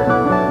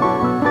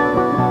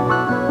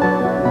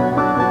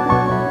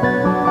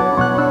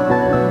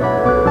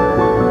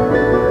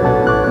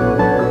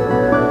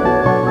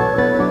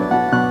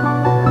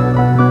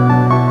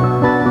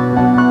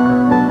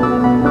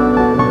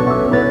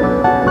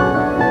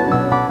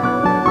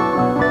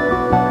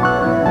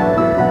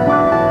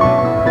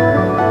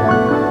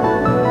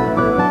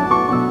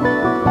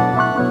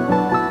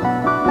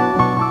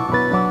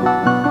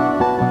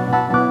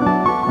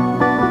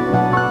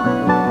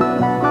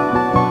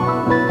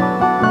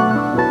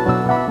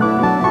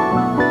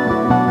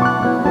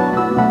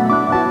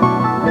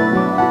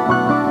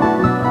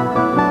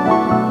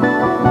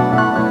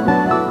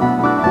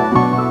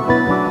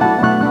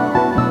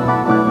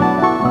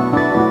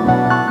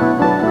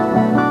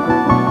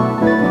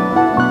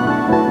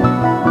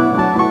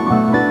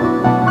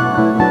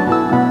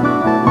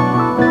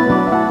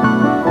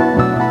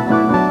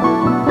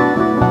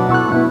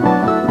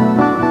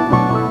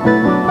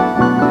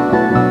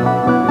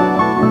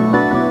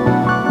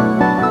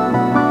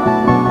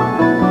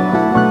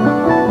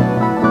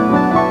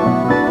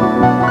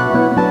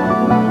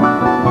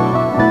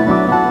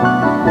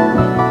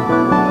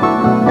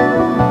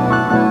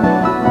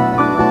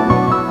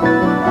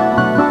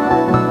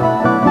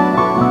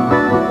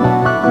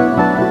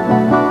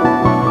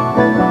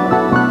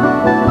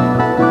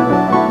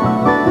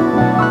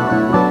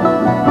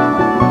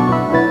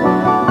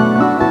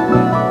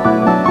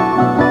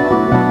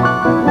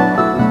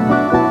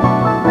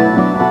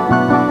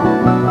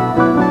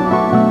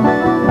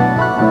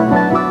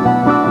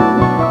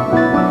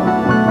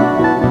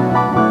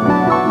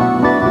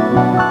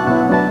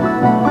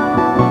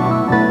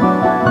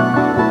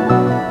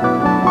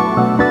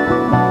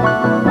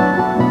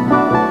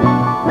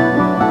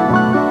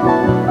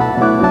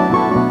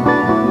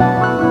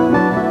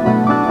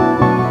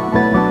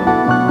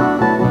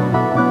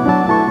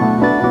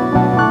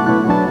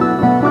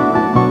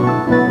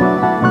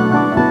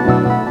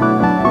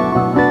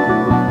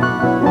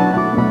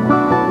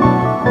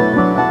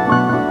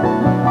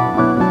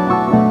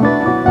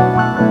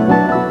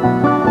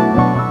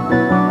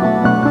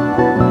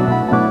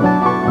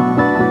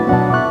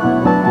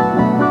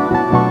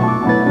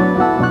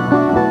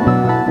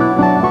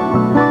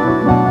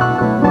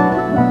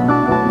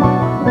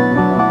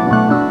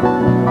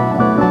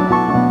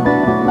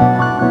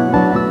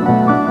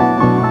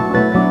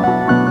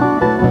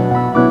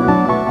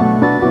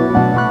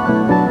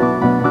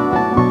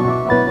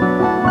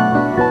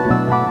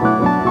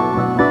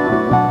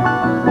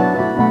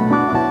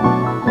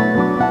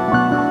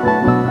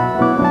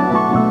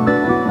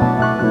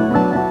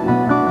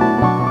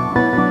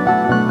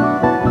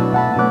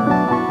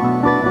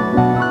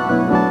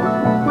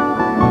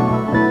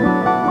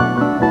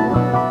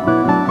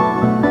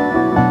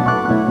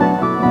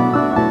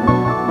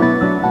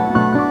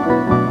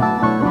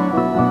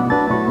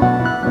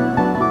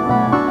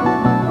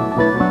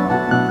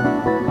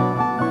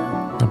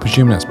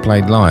 presume that's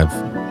played live.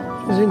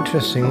 It was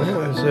interesting. That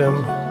was it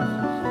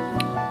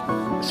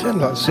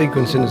sounded like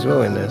sequencing as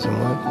well in there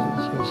somewhere.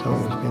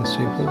 Something was being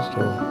sequenced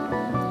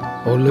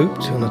or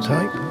looped on a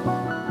tape.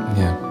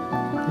 Yeah.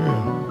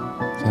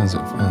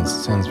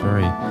 Sounds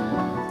very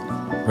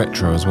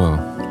retro as well.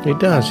 It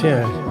does,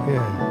 yeah.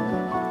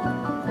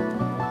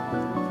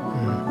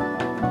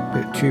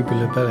 Bit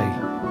tubular belly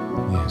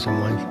in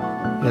some ways.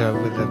 You know,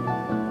 with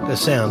the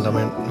sound, I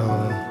meant,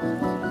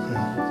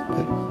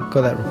 but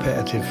got that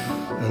repetitive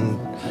and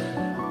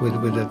with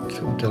a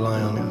sort of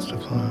delay on it and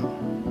stuff like that.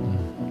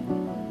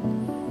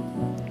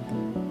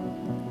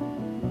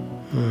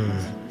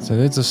 So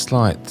there's a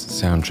slight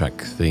soundtrack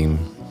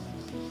theme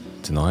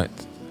tonight,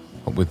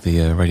 with the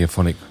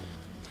radiophonic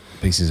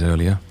pieces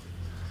earlier.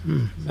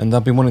 And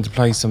I've been wanting to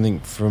play something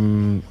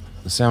from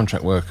the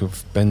soundtrack work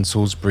of Ben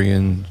Salisbury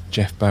and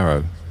Geoff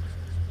Barrow.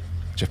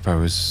 Geoff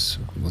Barrow was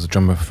a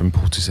drummer from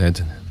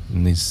Portishead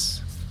and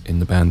he's in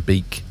the band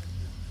Beak.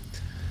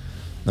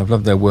 And I've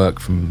loved their work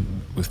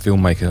with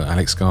filmmaker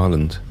Alex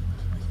Garland.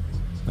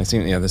 They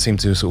seem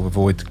to sort of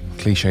avoid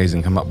cliches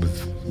and come up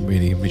with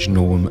really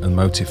original and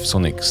motif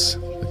sonics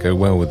that go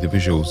well with the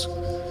visuals.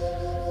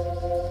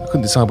 I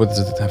couldn't decide whether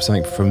to have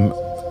something from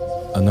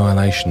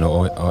Annihilation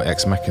or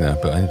Ex Machina,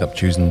 but I ended up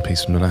choosing a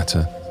piece from the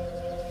latter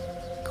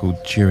called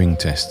Turing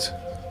Test.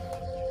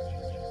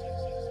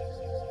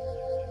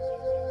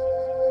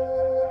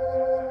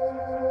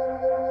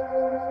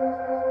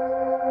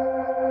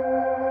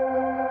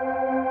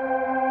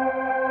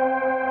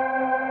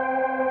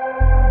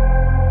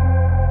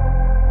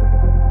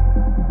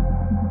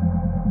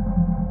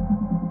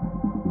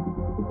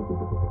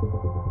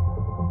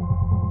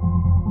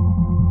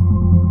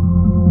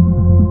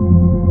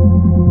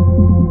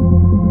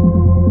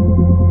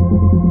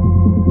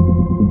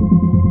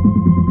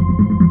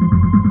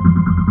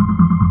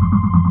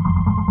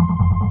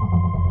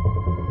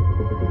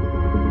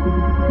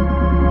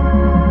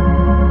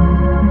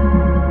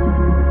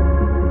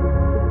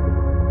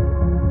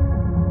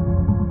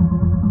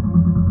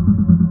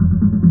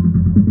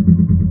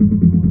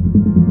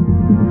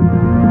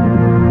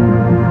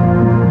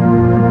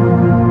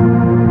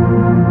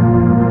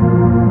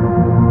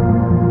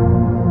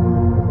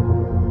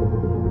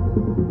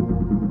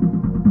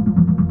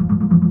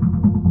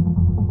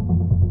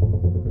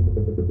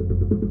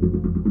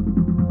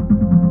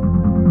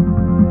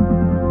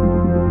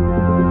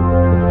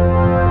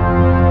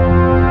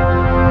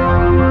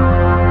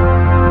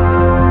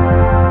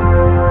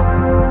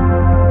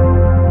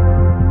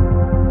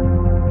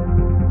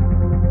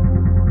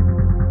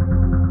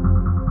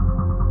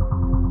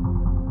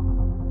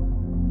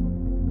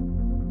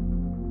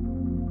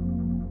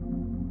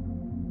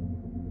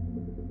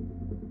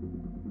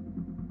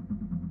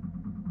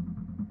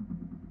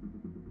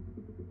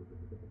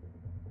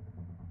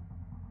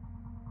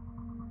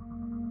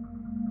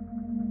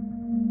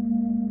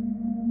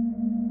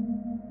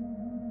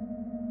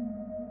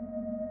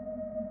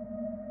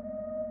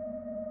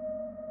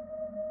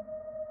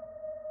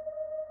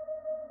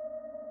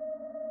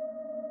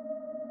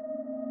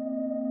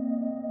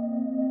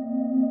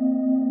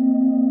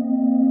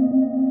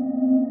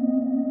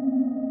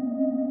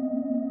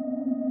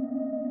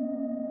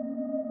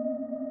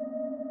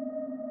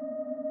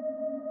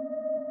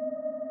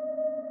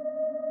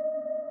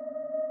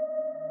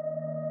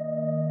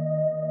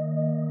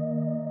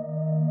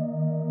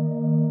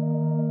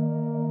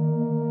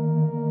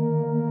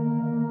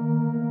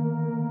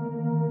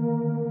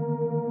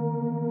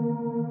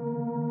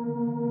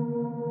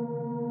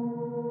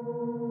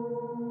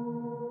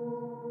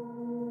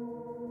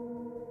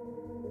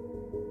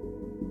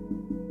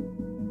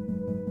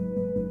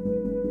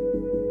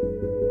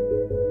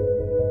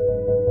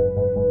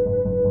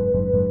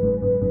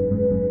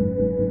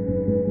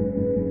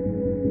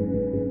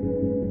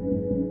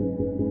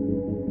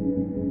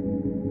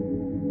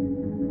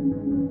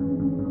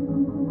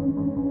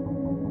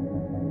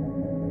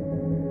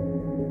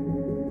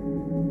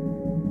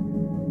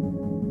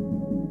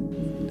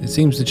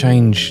 seems to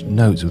change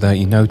notes without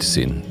you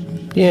noticing.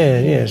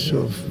 Yeah,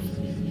 sort of.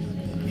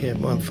 Yeah,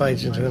 one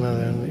fades into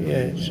another.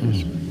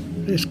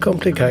 And it's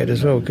complicated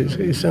as well because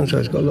it sounds like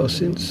it's got a lot of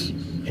synths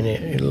in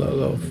it, a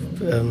lot of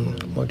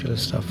modular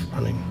stuff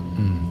running,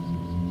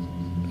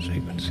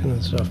 sequencing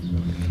and stuff.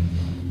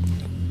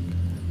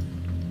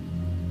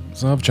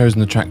 So I've chosen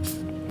to track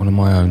one of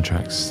my own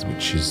tracks,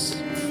 which is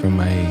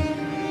from a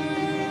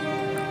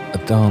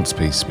dance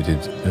piece we did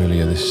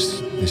earlier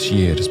this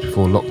year, just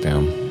before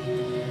lockdown.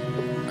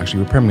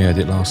 Actually, we premiered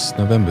it last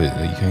November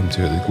that you came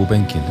to at the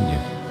Benge, didn't you?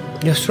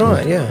 That's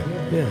right, yeah.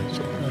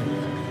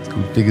 It's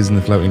called Figures in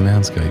the Floating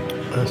Landscape.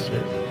 That's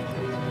it.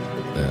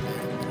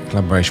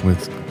 Collaboration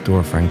with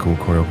Dora Frankel,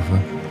 choreographer.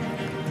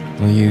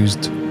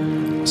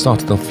 And I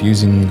started off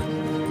using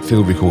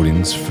field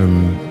recordings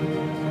from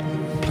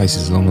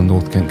places along the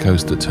North Kent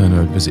coast that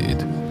Turner had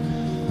visited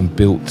and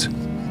built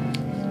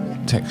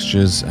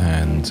textures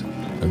and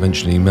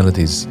eventually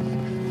melodies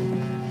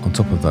on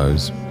top of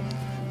those.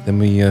 Then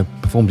we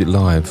performed it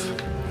live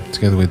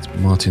together with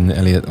Martin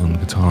Elliott on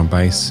guitar and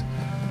bass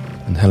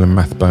and Helen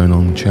Rathbone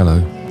on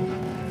cello.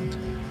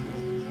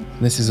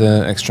 This is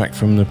an extract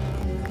from the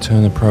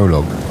Turner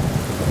prologue.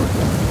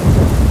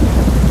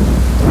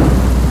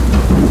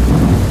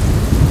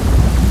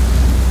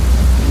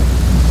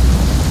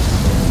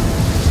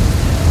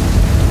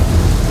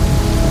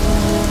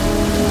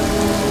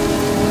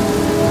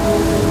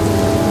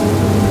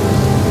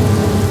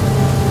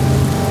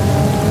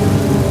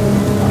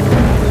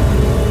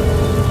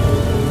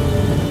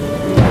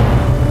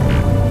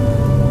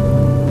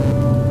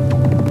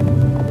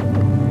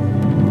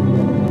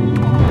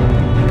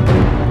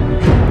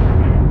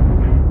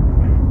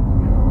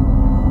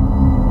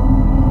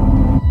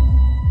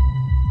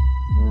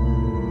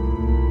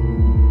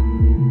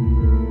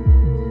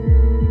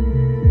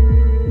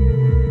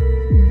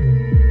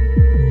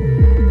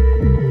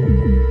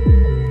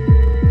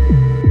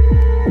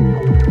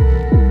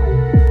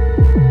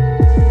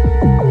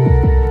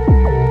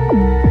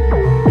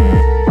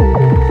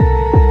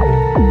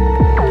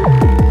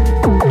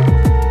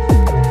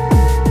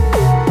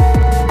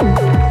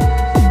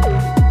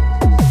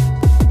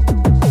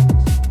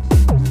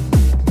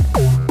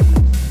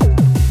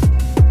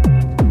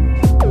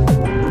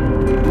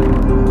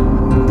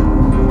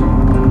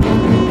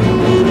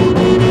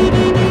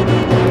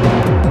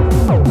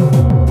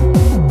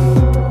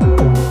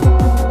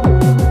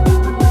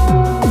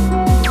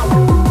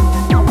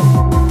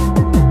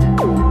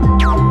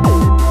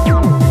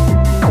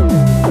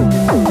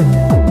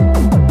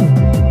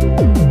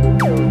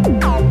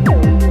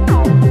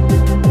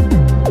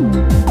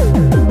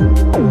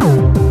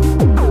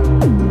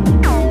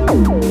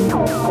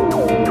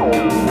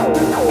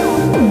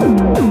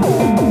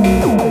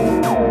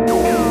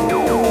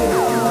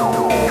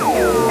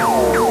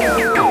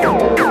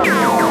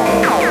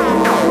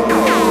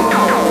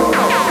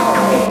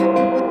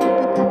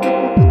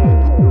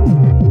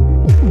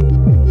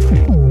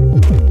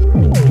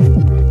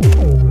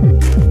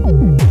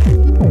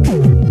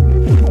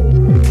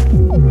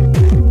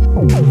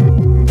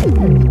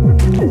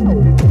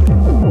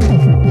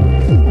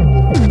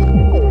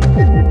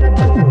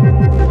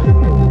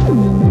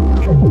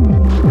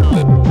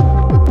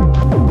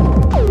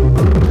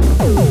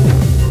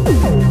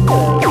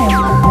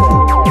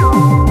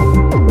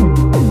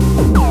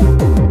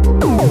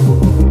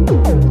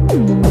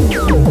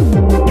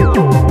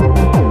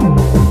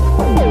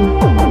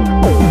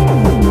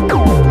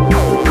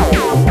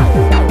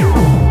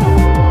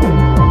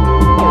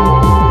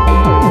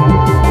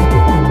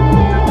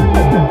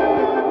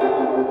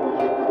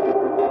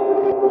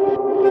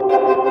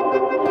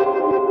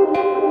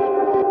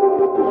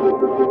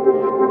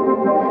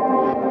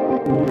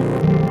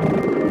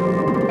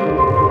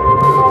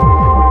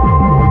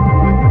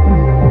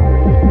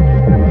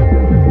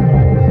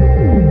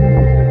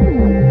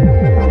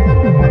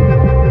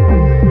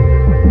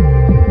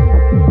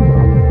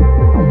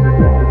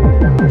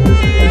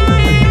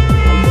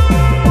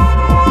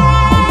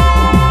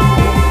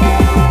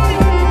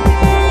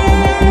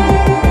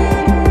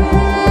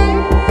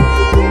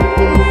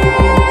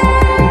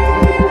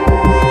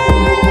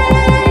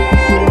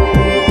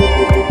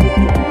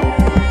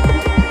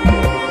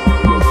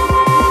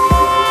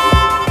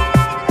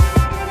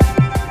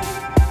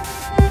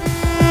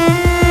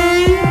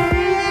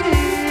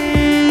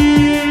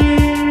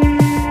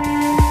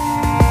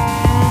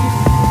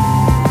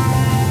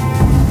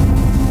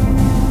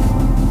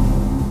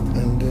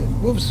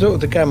 Sort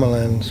of the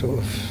gamelan sort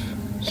of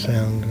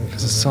sound.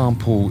 It's a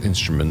sample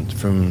instrument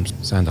from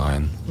sand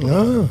iron.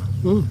 Oh.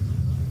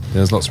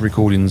 There's lots of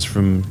recordings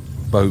from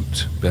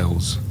boat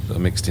bells that are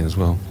mixed in as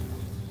well.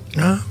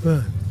 Ah,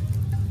 right.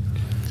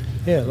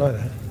 Yeah, I like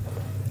that.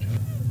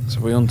 So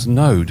we're on to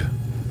Node.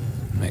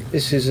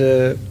 This is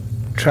a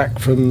track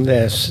from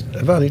their...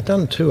 I've only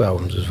done 2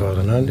 albums as far as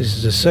I know. This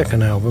is the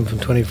second album from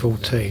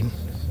 2014.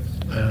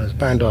 It's a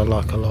band I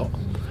like a lot,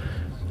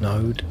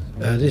 Node.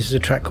 This is a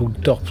track called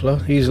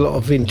Doppler. He uses a lot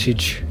of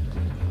vintage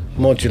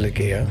modular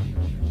gear.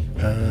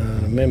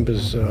 The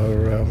members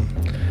are...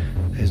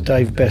 there's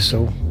Dave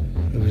Bessel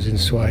who was in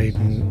Suede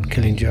and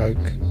Killing Joke.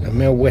 And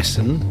Mel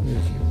Wesson,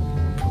 who's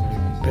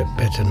probably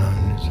better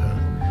known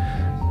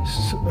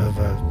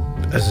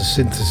as a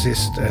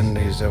synthesist, and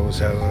he's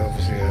also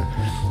obviously a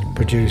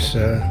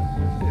producer.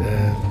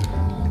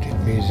 Did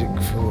music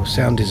for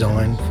sound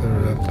design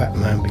for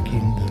Batman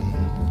Begins and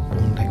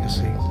Born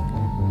Legacy.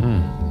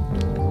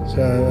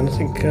 So, and I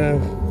think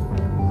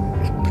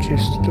he's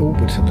produced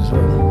Orbital as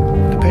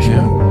well. Depeche Mode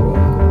as well.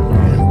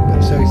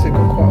 Yeah. So he's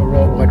got quite a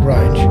wide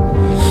range.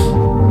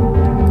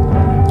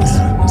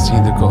 I see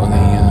they've got a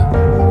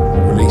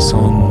release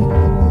on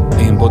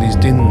Ian Body's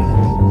Din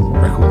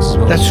records as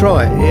well. That's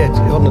right, yeah, it's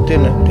on the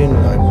Din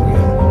label,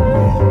 yeah.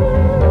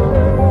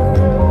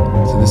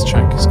 So this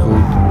track is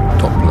called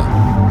Doppler.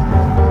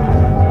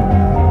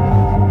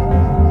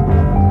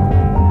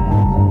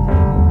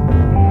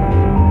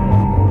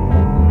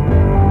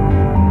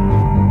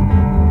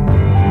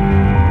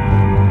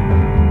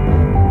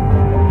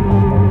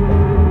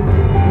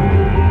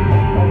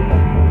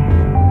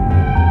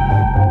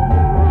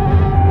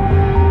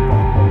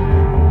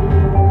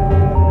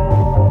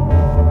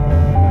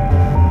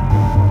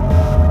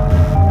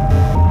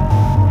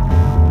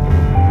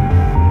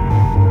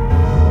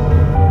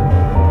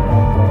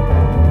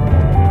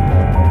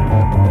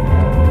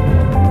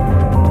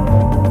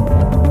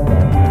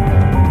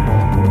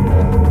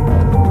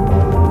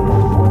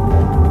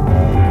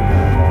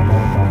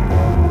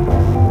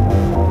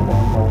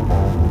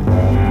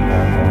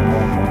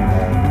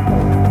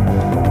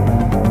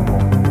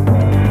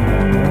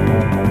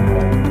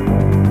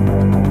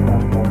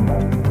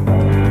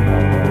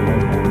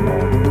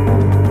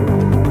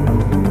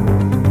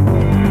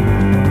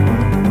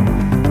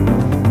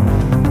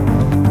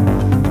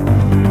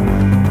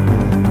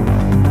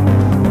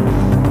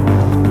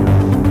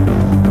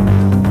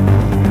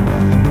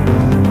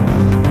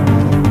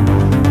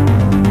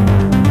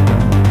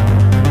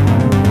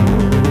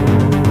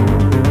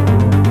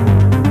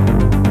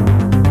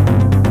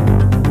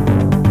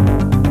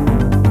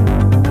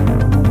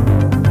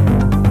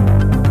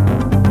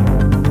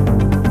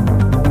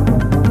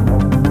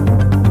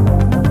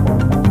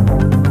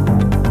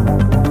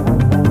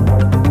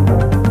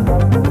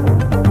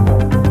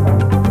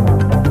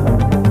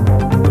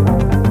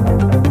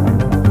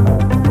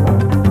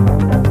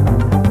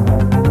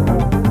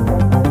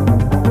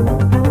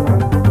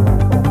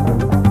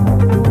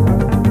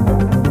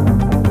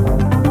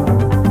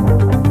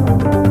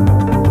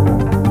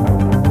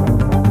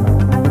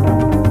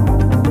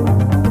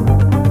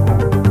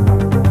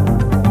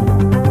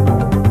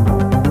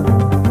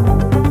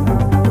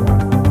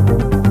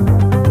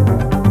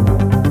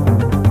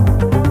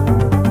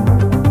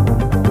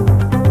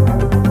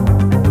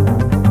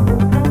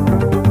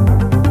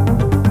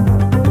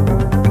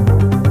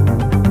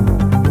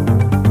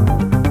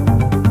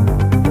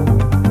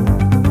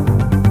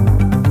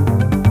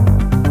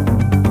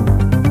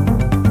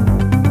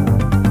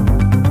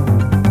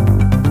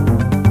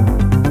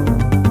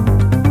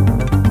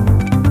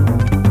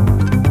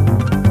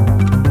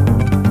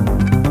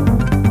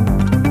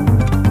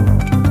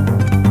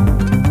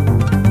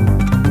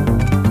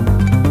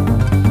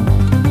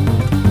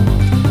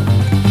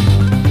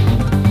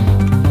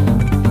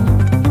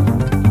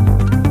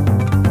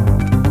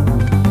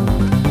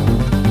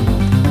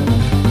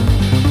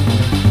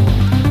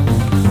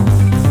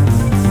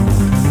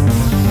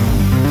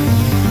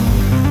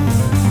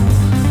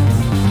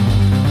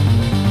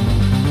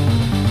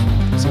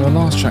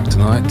 Track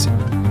tonight.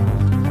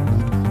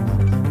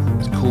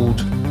 It's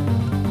called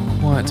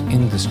Quiet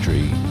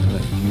Industry. I'll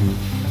let you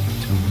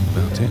tell me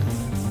about it.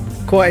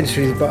 Quiet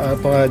Industry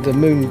by the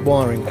Moon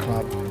Wiring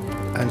Club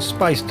and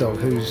Spacedog,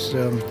 who's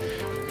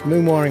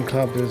Moon Wiring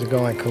Club. There's a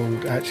guy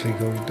called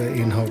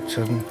Ian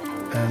Holton,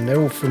 and they're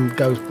all from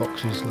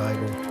Ghostbox's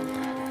label.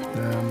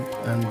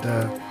 And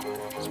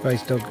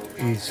Spacedog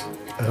is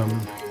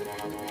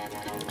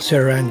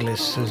Sarah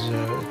Anglis, as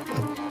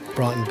a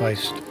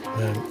Brighton-based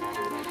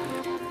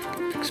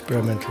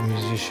experimental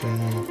musician,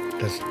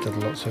 does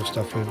lots of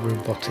stuff with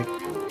robotic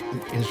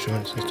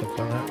instruments and stuff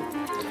like that.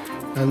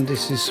 And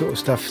this is sort of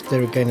stuff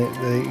there again. A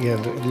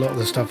lot of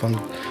the stuff on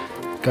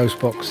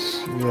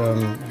Ghostbox,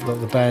 a lot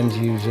of the bands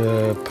use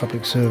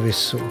public service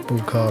sort of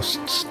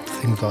broadcasts,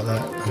 things like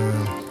that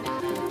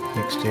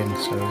mixed in.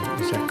 So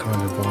it's that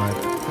kind of vibe.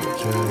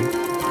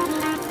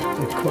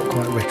 But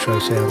quite retro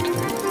sound to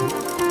it.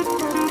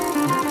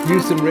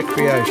 Youth and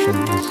Recreation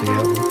is the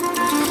album.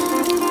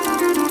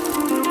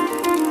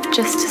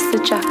 Just as the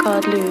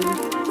jacquard loom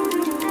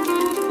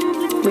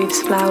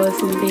moves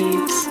flowers and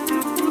leaves,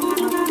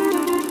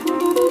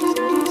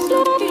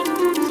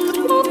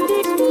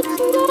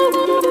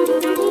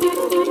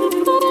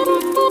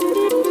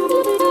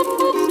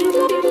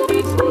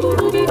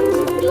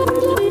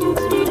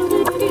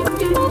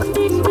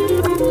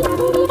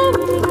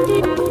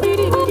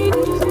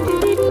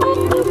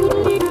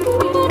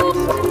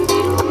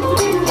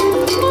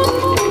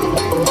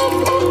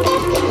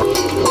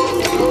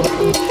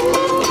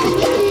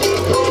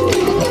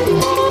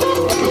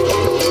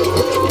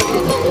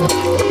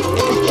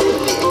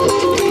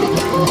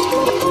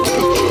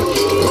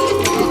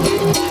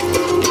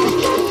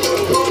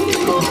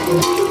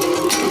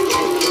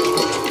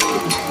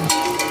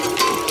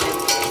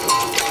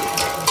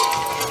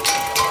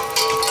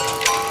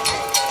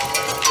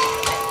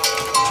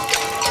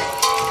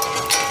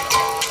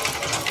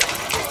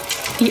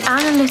 The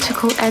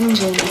analytical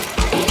engine.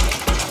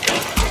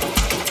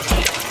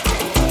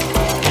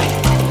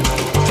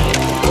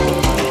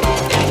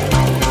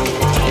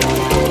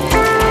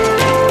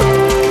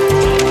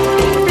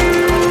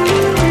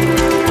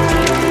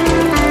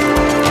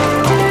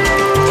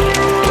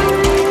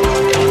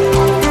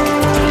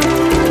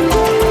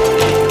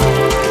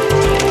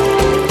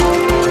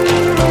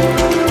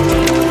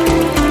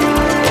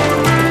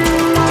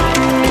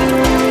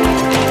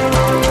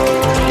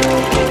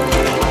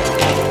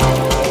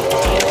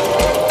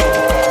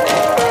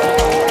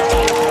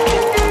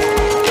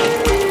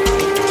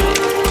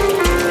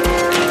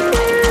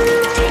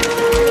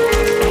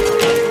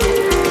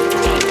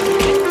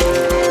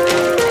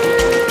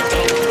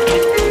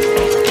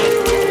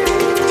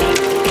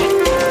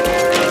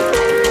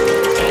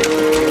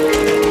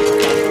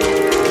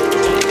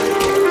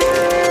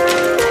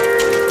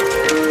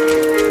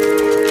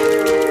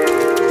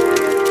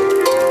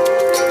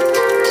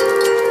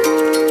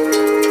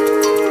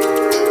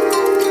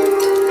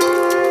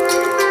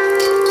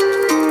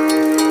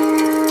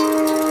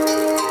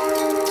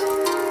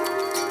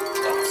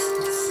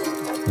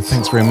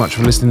 Thanks very much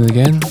for listening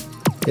again.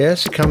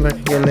 Yes, come back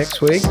again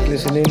next week,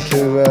 listening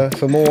to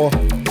for more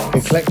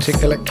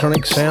eclectic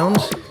electronic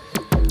sounds.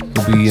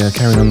 We'll be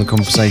carrying on the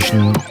conversation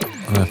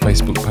on our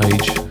Facebook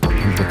page,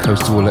 the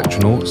Coastal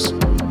Electronauts.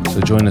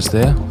 So join us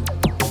there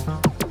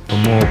for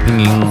more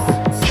pinging,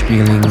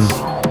 spieling,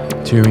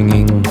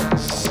 Turinging,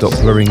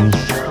 Dopplering,